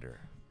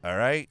contender. All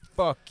right?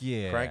 Fuck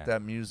yeah. Crank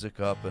that music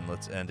up and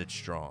let's end it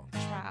strong.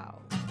 Ciao.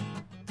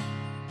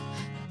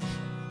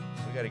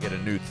 We got to get a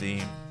new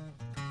theme.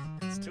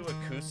 It's too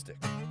acoustic.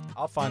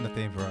 I'll find the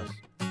theme for us.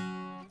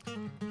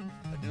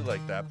 I do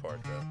like that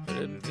part, though. But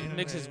it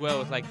mixes well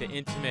with like the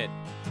intimate.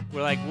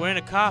 We're in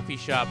a coffee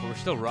shop, but we're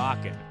still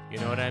rocking. You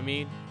know what I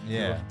mean?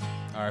 Yeah.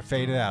 All right,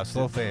 fade it out.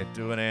 Slow fade.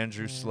 Do an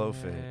Andrew slow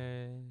fade.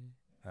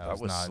 That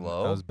was not,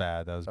 slow? That was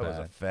bad. That was That bad.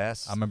 was a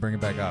fast. I'm going to bring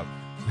it back up.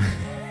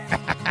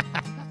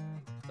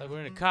 It's like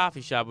we're in a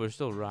coffee shop, but we're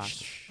still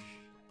rocking.